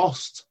the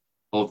cost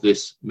of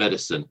this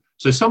medicine.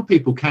 So some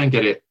people can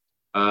get it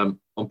on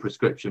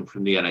prescription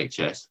from the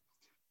NHS,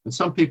 and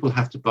some people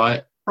have to buy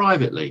it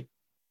privately.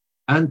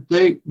 And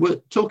they were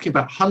talking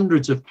about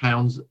hundreds of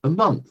pounds a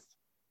month.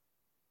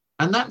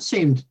 And that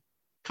seemed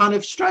kind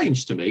of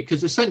strange to me,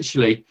 because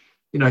essentially,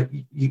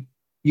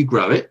 you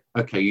grow it.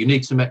 Okay, you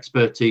need some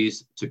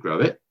expertise to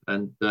grow it,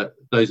 and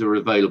those are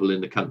available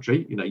in the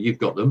country. You've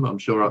got them. I'm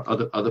sure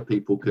other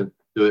people can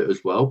do it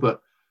as well.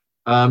 But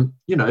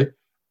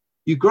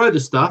you grow the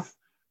stuff,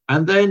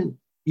 and then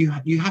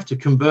you have to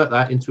convert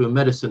that into a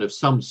medicine of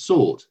some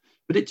sort.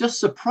 But it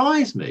just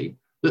surprised me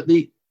that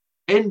the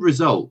end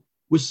result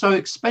was so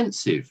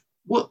expensive.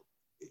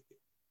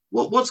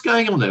 What's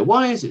going on there?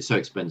 Why is it so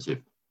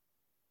expensive?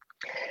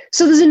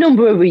 So there's a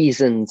number of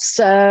reasons.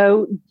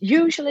 So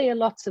usually a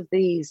lot of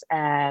these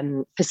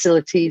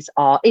facilities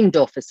are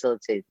indoor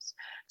facilities.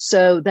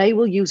 So they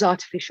will use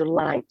artificial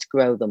light to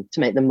grow them,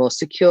 to make them more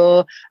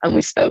secure. And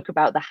we spoke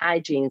about the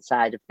hygiene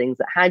side of things,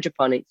 that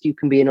hydroponics, you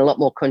can be in a lot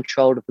more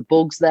control of the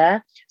bugs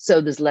there. So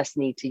there's less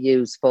need to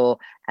use for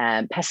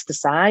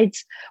pesticides.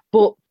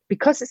 But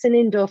because it's an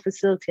indoor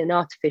facility and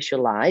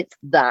artificial light,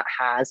 that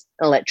has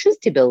an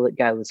electricity bill that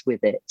goes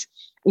with it.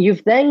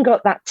 You've then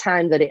got that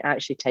time that it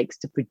actually takes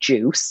to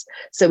produce.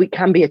 So it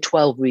can be a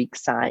 12-week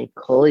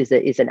cycle is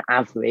an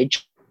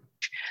average.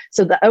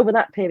 So that over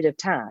that period of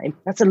time,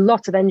 that's a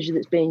lot of energy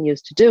that's being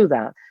used to do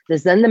that.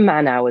 There's then the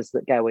man hours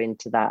that go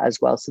into that as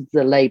well. So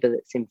the labour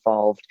that's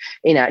involved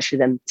in actually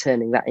then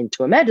turning that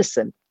into a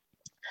medicine.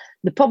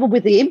 The problem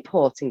with the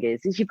importing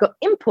is you've got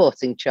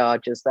importing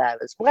charges there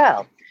as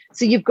well.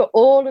 So you've got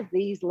all of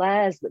these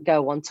layers that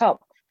go on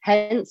top.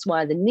 Hence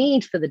why the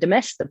need for the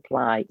domestic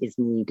supply is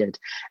needed.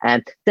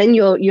 Then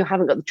you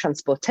haven't got the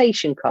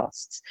transportation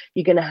costs.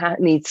 You're going to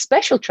need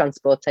special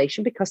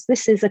transportation because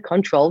this is a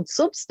controlled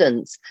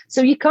substance.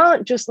 So you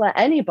can't just let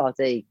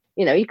anybody,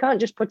 you can't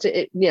just put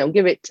it,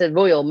 give it to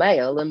Royal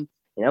Mail and,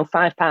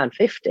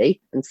 £5.50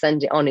 and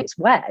send it on its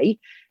way.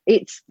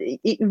 It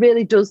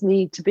really does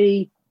need to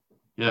be.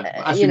 Yeah,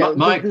 actually,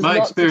 my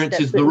experience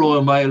is the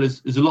Royal Mail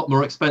is a lot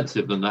more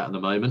expensive than that at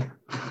the moment.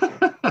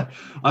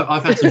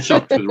 I've had some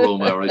shocks with Royal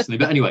Mail recently,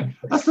 but anyway,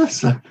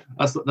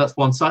 that's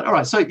one side. All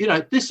right, so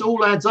this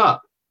all adds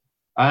up,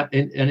 and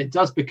it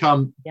does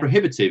become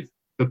prohibitive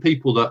for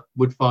people that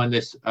would find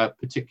this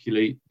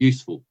particularly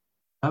useful.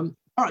 All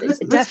right, let's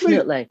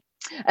definitely.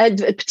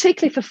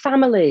 Particularly for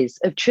families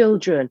of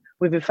children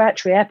with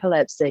refractory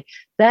epilepsy,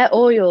 their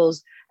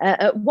oils.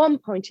 At one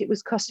point, it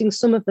was costing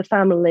some of the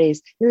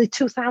families nearly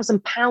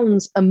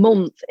 £2,000 a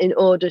month in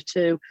order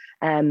to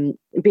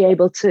be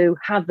able to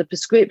have the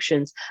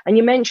prescriptions. And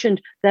you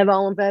mentioned there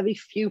are very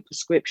few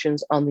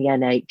prescriptions on the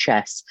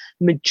NHS.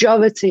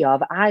 Majority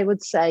of, I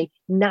would say,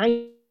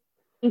 90%,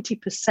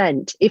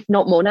 if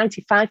not more,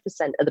 95%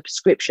 of the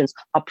prescriptions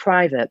are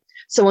private.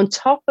 So on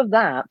top of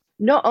that,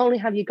 not only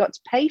have you got to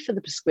pay for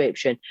the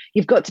prescription,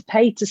 you've got to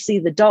pay to see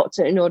the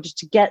doctor in order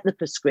to get the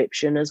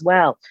prescription as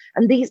well.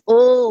 And these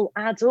all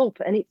add up,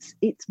 and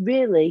it's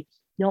really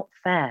not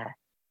fair.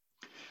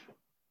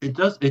 It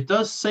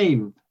does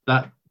seem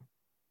that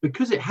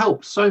because it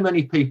helps so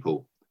many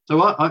people.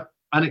 So I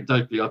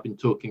anecdotally, I've been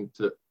talking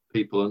to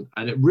people,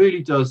 and it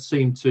really does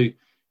seem to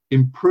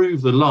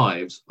improve the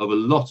lives of a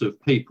lot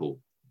of people.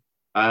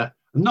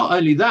 Not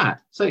only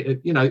that, say,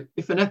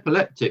 if an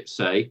epileptic,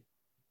 say,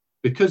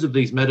 because of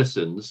these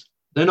medicines,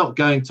 they're not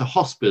going to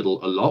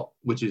hospital a lot,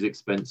 which is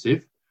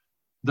expensive.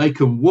 They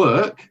can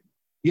work,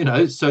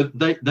 so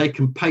they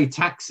can pay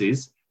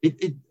taxes.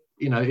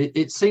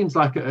 It seems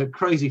like a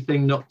crazy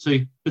thing not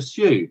to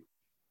pursue.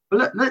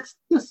 But let's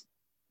just,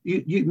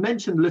 you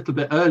mentioned a little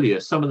bit earlier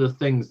some of the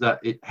things that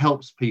it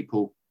helps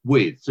people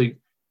with. So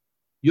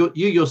you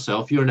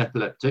yourself, you're an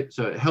epileptic,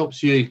 so it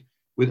helps you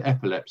with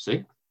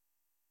epilepsy.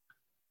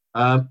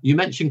 You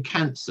mentioned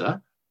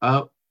cancer.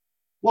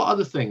 What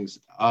other things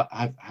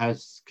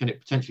can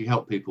it potentially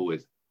help people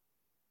with?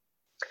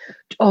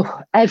 Oh,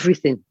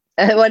 everything.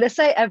 When I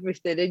say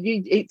everything, and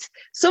it's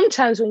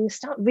sometimes when you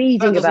start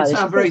reading about it,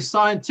 sound very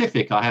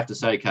scientific, I have to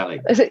say,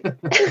 Callie.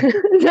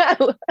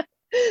 No.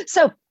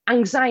 So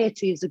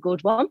anxiety is a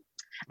good one.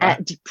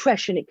 Right.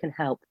 Depression, it can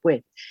help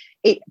with.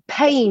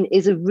 Pain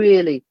is a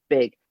really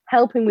big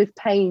helping with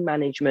pain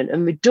management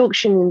and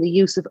reduction in the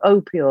use of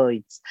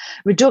opioids,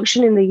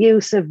 reduction in the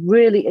use of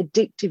really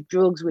addictive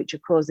drugs which are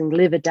causing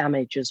liver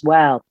damage as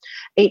well.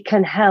 It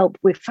can help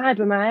with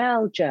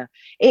fibromyalgia.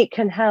 It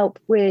can help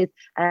with,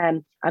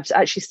 I've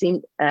actually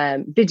seen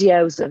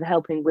videos of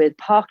helping with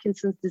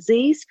Parkinson's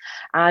disease.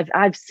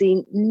 I've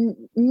seen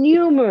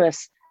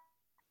numerous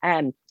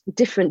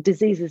different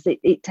diseases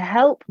it to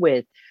help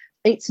with.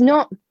 It's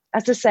not,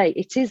 as I say,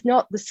 it is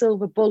not the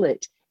silver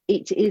bullet.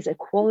 It is a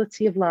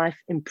quality of life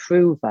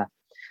improver.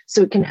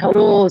 So it can help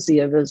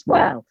nausea as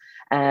well,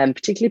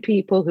 particularly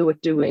people who are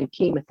doing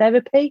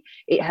chemotherapy.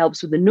 It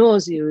helps with the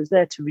nausea is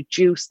there to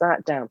reduce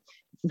that down.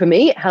 For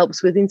me, it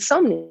helps with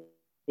insomnia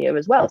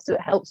as well. So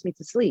it helps me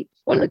to sleep.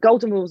 One of the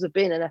golden rules of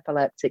being an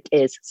epileptic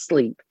is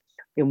sleep.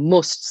 You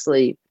must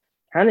sleep.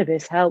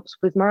 Cannabis helps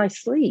with my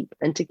sleep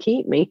and to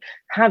keep me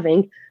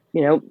having,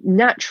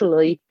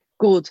 naturally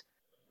good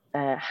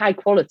high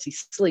quality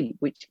sleep,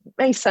 which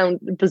may sound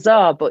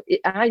bizarre, but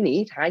I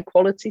need high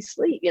quality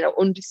sleep,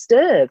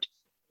 undisturbed.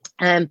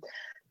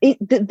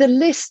 The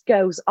list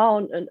goes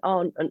on and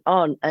on and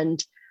on.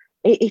 And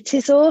it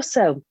is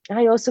also,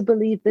 I also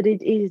believe that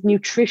it is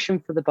nutrition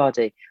for the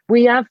body.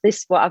 We have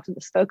this, what I've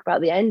spoke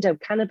about, the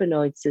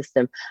endocannabinoid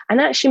system,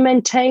 and actually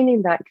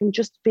maintaining that can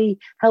just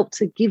help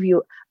to give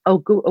you a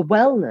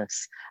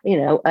wellness,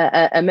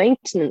 a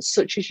maintenance,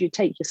 such as you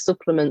take your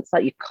supplements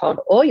like your cod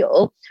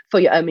oil for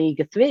your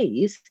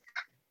omega-3s.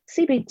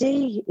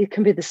 CBD, it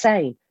can be the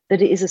same,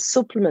 that it is a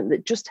supplement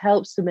that just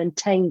helps to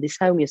maintain this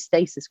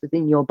homeostasis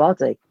within your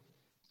body.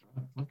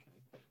 Okay.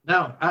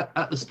 Now,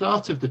 at the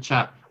start of the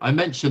chat, I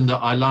mentioned that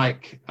I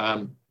like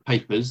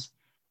papers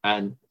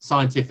and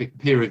scientific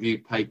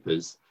peer-reviewed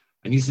papers.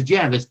 And you said,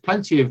 yeah, there's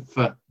plenty of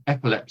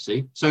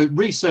epilepsy. So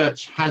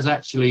research has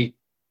actually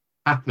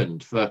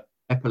happened for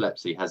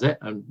epilepsy, has it?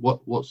 And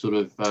what sort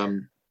of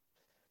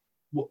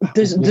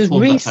there's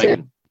research.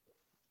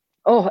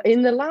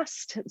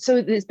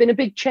 So there's been a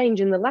big change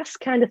in the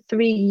last kind of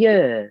 3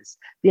 years.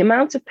 The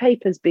amount of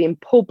papers being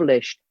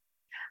published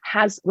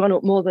has gone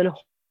up more than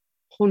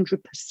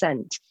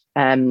 100%.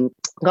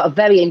 Got a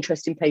very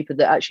interesting paper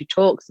that actually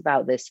talks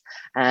about this.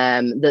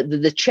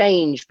 The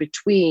change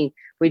between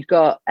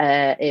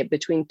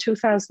between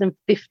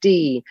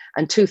 2015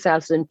 and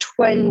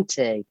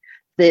 2020.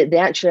 The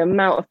actual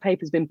amount of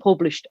papers been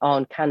published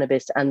on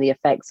cannabis and the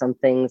effects on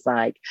things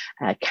like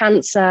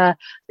cancer,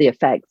 the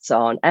effects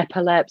on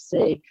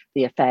epilepsy,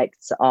 the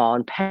effects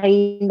on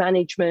pain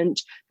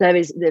management.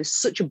 There's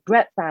such a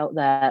breadth out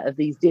there of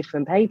these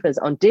different papers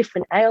on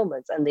different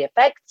ailments and the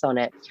effects on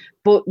it.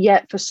 But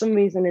yet, for some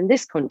reason in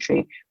this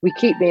country, we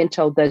keep being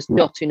told there's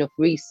not enough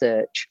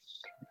research.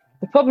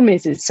 The problem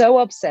is it's so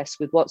obsessed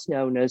with what's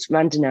known as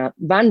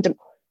random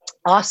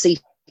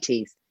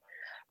RCTs.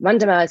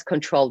 Randomized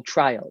controlled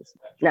trials.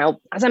 Now,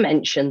 as I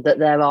mentioned, that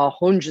there are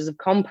hundreds of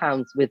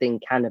compounds within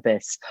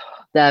cannabis.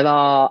 There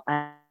are,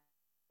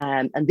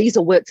 and these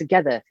all work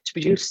together to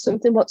produce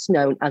something what's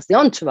known as the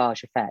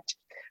entourage effect.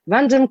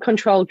 Random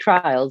controlled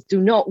trials do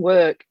not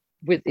work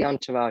with the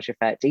entourage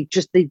effect.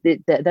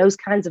 Those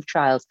kinds of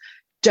trials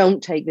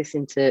don't take this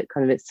into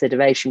kind of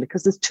consideration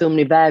because there's too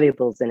many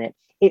variables in it.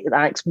 It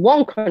likes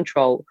one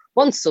control,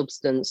 one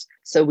substance,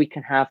 so we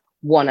can have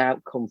one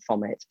outcome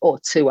from it or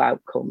two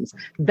outcomes.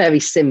 Very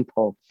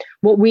simple.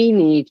 What we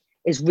need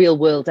is real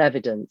world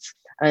evidence.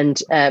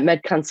 And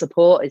MedCan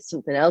support is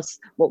something else.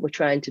 What we're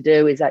trying to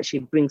do is actually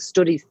bring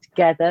studies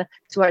together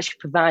to actually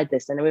provide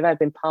this. And we've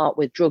been part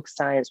with drug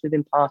science. We've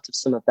been part of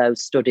some of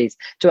those studies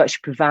to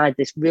actually provide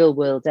this real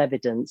world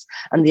evidence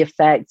and the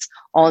effects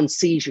on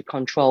seizure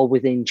control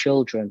within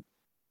children.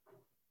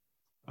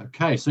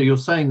 Okay, so you're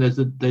saying there's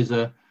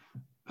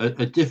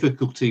a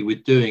difficulty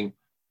with doing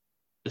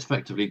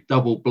effectively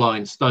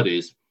double-blind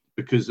studies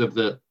because of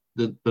the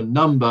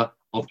number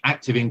of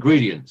active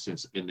ingredients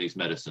in these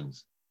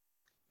medicines.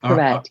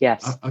 Correct,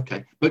 yes.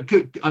 Okay, but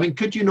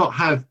could you not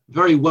have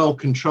very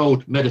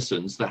well-controlled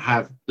medicines that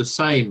have the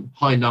same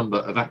high number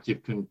of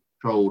active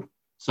controlled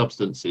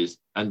substances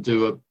and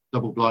do a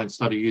double-blind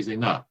study using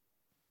that?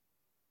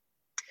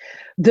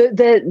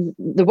 The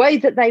way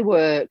that they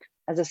work,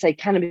 as I say,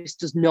 cannabis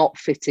does not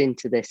fit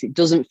into this. It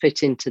doesn't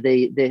fit into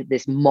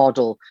this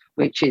model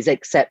which is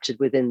accepted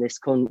within this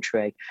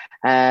country.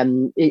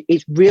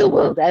 It's real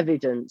world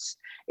evidence.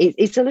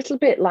 It's a little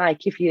bit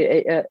like if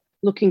you're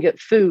looking at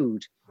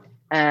food.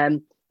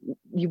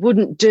 You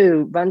wouldn't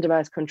do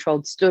randomized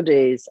controlled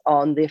studies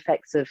on the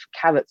effects of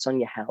carrots on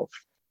your health.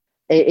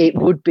 It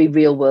would be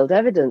real world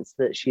evidence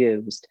that's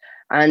used.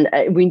 And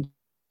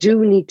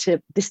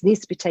this needs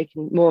to be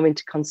taken more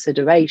into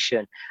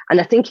consideration.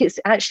 And I think it's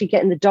actually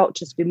getting the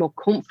doctors to be more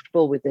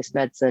comfortable with this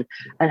medicine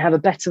and have a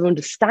better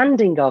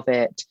understanding of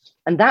it.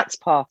 And that's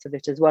part of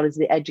it, as well as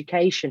the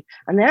education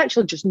and the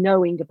actual just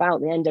knowing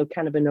about the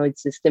endocannabinoid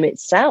system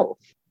itself.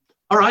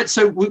 All right,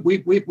 so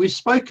we've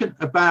spoken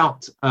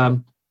about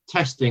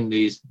testing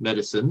these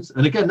medicines.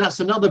 And again, that's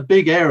another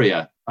big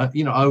area.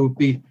 I would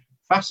be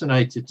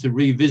fascinated to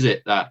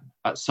revisit that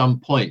at some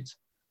point.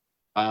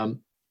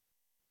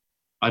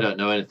 I don't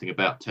know anything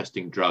about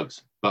testing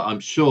drugs, but I'm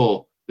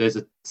sure there's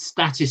a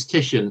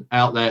statistician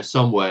out there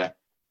somewhere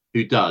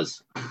who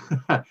does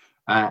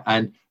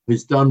and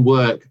has done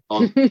work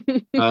on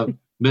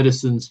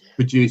medicines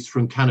produced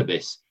from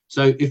cannabis.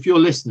 So if you're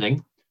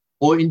listening,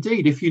 or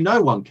indeed if you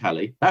know one,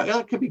 Callie,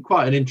 that could be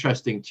quite an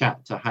interesting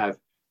chat to have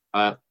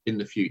in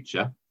the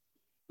future.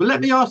 But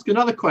let me ask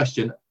another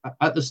question.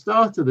 At the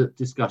start of the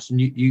discussion,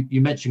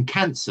 you mentioned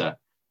cancer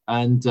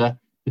and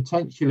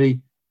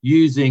potentially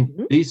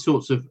using these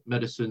sorts of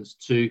medicines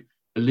to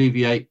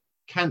alleviate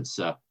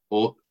cancer,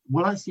 or,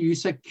 well, actually you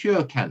said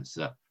cure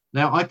cancer.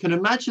 Now, I can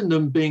imagine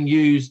them being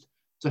used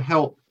to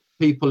help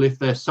people if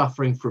they're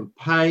suffering from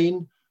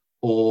pain,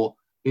 or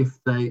if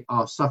they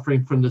are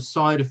suffering from the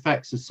side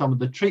effects of some of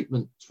the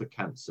treatments for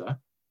cancer.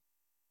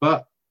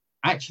 But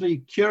actually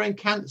curing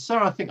cancer,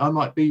 I think I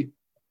might be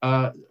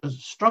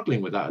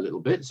struggling with that a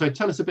little bit. So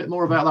tell us a bit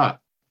more about that.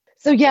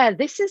 So yeah,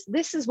 this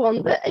is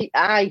one that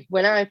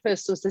when I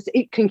first saw this,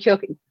 it can cure.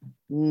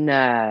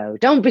 No,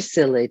 don't be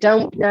silly.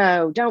 Don't.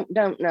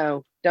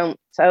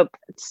 So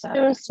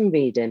doing some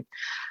reading,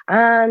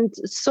 and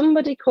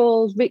somebody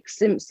called Rick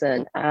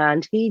Simpson,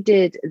 and he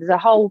did the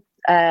whole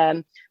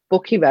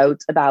book he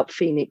wrote about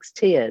Phoenix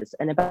tears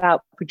and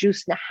about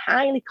producing a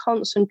highly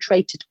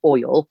concentrated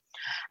oil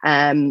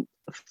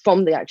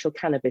from the actual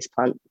cannabis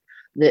plant.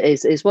 That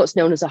is what's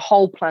known as a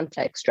whole plant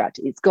extract.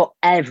 It's got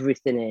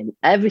everything in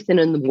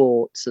the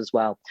worts as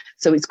well.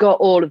 So it's got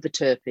all of the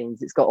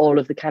terpenes, it's got all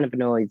of the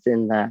cannabinoids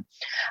in there.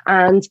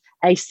 And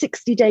a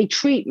 60-day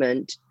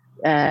treatment,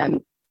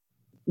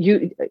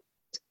 you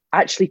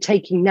actually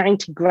taking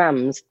 90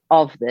 grams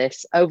of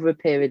this over a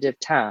period of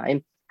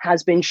time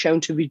has been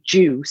shown to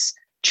reduce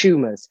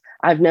tumours.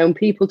 I've known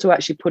people to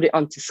actually put it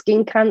onto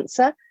skin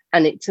cancer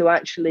and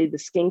the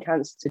skin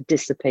cancer to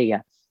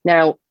disappear.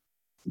 Now,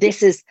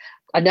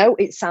 I know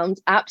it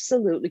sounds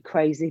absolutely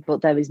crazy,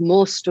 but there is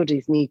more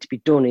studies need to be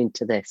done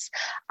into this.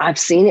 I've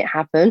seen it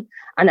happen,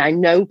 and I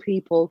know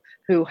people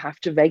who have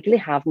to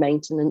regularly have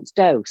maintenance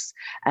dose.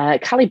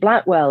 Callie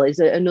Blackwell is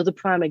another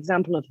prime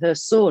example of her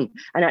son,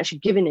 and actually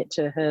giving it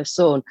to her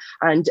son.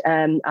 And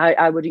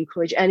I would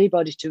encourage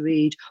anybody to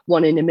read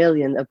One in a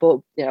Million, a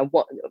book,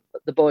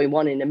 the boy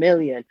One in a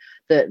Million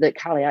that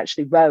Callie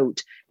actually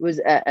wrote. It was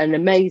an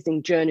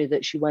amazing journey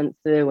that she went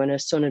through, and her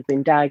son had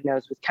been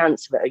diagnosed with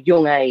cancer at a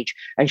young age,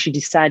 and she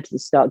decided to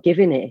start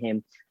giving it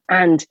him.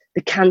 And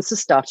the cancer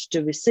started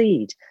to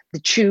recede. The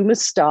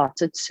tumours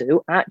started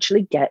to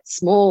actually get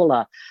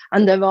smaller.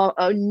 And there are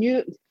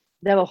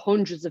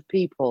hundreds of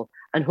people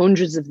and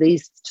hundreds of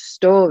these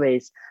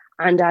stories.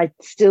 And I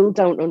still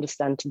don't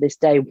understand to this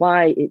day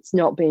why it's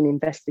not being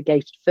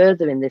investigated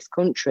further in this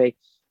country.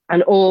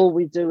 And all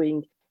we're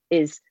doing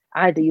is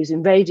either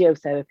using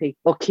radiotherapy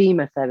or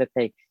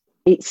chemotherapy.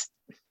 It's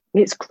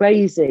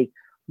crazy.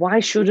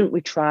 Why shouldn't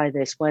we try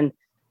this when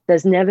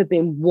there's never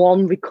been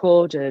one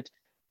recorded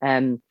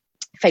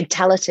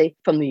fatality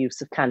from the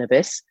use of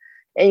cannabis?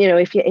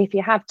 If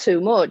you have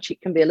too much,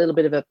 it can be a little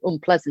bit of an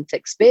unpleasant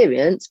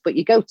experience, but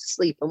you go to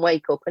sleep and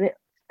wake up and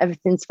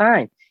everything's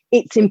fine.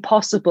 It's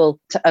impossible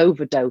to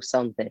overdose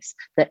on this.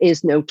 There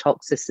is no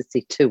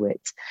toxicity to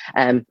it.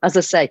 As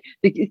I say,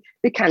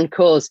 they can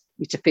cause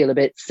you to feel a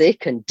bit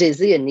sick and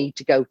dizzy and need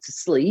to go to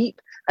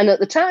sleep. And at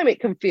the time, it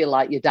can feel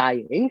like you're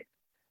dying.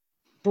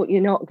 But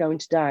you're not going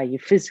to die. You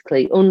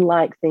physically,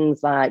 unlike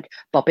things like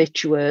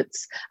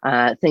barbiturates,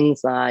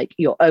 things like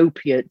your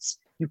opiates,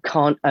 you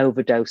can't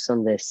overdose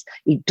on this.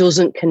 It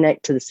doesn't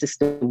connect to the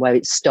system where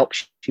it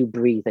stops you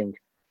breathing.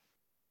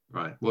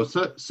 Right. Well,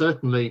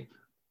 certainly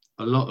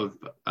a lot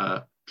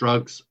of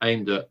drugs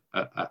aimed at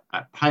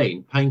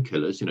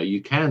painkillers,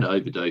 you can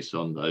overdose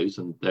on those,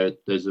 and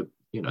there's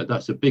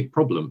that's a big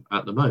problem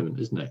at the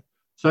moment, isn't it?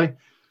 So,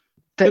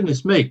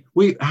 goodness me,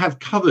 we have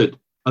covered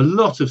a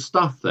lot of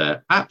stuff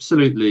there,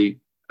 absolutely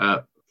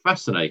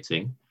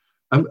fascinating,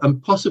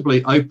 and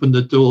possibly open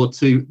the door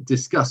to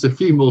discuss a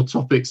few more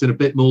topics in a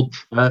bit more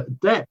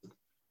depth.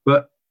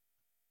 But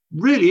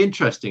really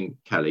interesting,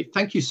 Callie.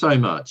 Thank you so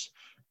much.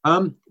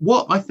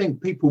 What I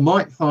think people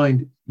might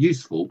find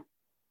useful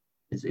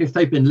is if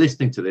they've been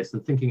listening to this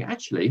and thinking,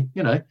 actually,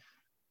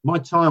 my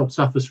child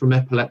suffers from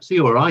epilepsy,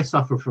 or I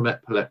suffer from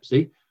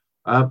epilepsy,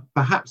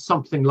 perhaps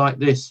something like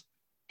this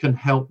can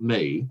help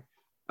me.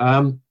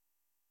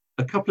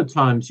 A couple of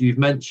times you've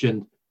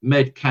mentioned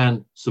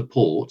MedCan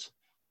support.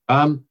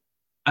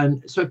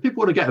 And so if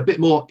people want to get a bit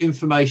more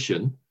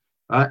information,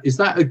 is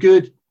that a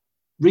good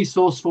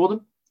resource for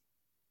them?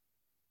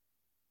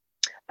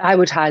 I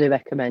would highly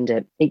recommend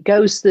it. It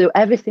goes through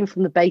everything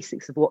from the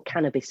basics of what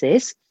cannabis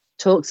is,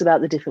 talks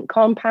about the different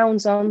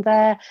compounds on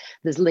there.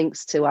 There's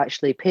links to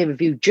actually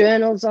peer-reviewed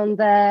journals on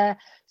there.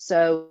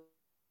 So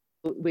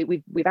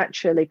we've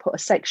actually put a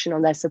section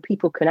on there so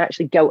people can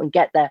actually go and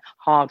get their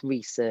hard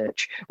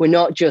research. We're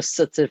not just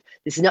this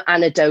is not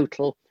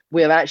anecdotal.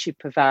 We're actually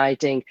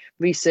providing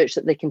research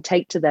that they can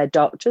take to their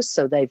doctors.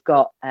 So they've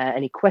got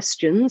any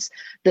questions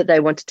that they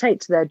want to take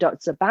to their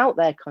doctors about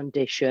their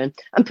condition,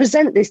 and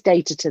present this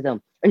data to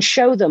them and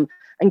show them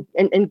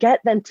and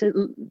get them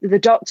to the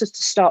doctors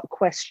to start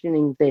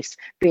questioning this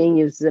being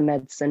used as a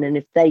medicine, and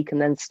if they can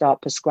then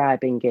start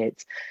prescribing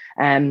it.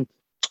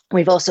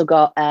 We've also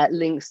got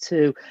links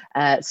to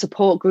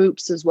support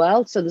groups as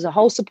well. So there's a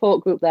whole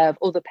support group there of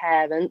other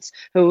parents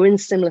who are in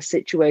similar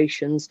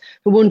situations,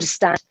 who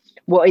understand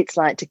what it's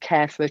like to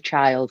care for a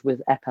child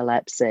with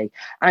epilepsy.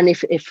 And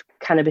if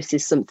cannabis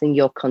is something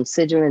you're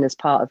considering as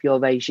part of your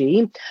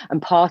regime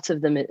and part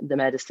of the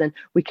medicine,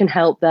 we can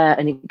help there.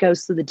 And it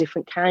goes through the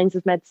different kinds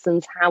of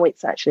medicines, how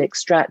it's actually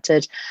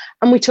extracted.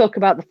 And we talk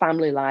about the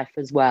family life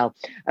as well.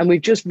 And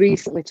we've just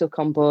recently took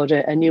on board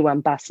a new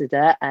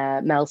ambassador,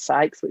 Mel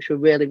Sykes, which we're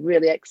really,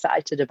 really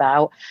excited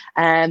about.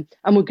 And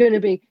we're going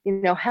to be,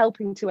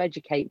 helping to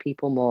educate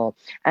people more.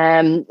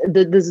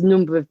 There's a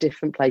number of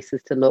different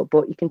places to look,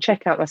 but you can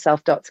check out myself,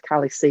 Dr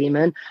Callie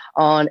Seaman,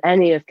 on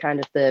any of kind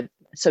of the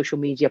social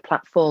media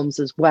platforms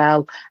as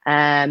well,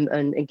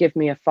 and give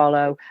me a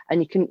follow,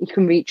 and you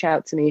can reach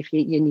out to me if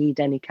you need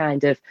any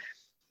kind of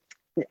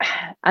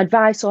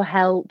advice or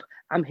help.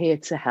 I'm here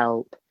to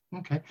help.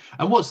 Okay.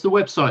 And what's the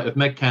website of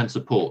MedCan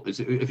Support? Is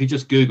it, if you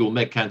just Google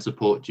MedCan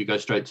Support, do you go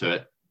straight to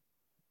it?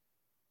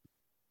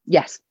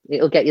 Yes,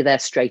 it'll get you there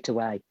straight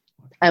away.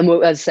 And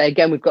as I say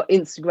again, we've got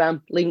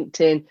Instagram,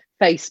 LinkedIn,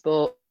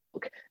 Facebook.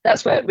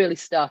 That's where it really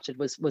started,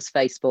 was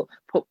Facebook.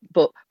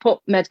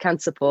 Put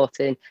MedCan Support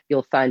in,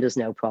 you'll find us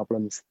no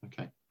problems.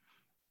 Okay,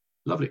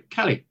 lovely.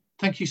 Callie,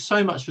 thank you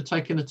so much for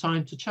taking the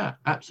time to chat.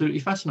 Absolutely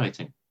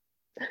fascinating.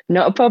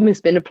 Not a problem.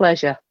 It's been a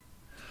pleasure.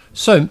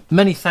 So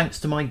many thanks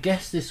to my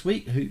guest this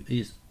week, who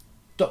is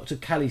Dr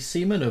Callie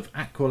Seaman of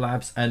Aqua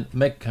Labs and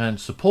MedCan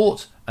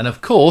Support. And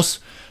of course,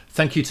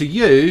 thank you to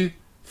you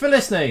for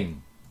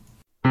listening.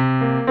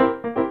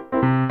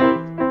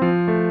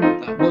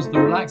 Was the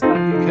Relax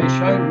Back UK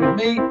show with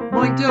me,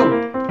 Mike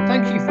Dill.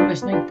 Thank you for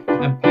listening,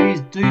 and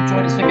please do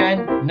join us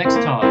again next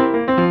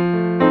time.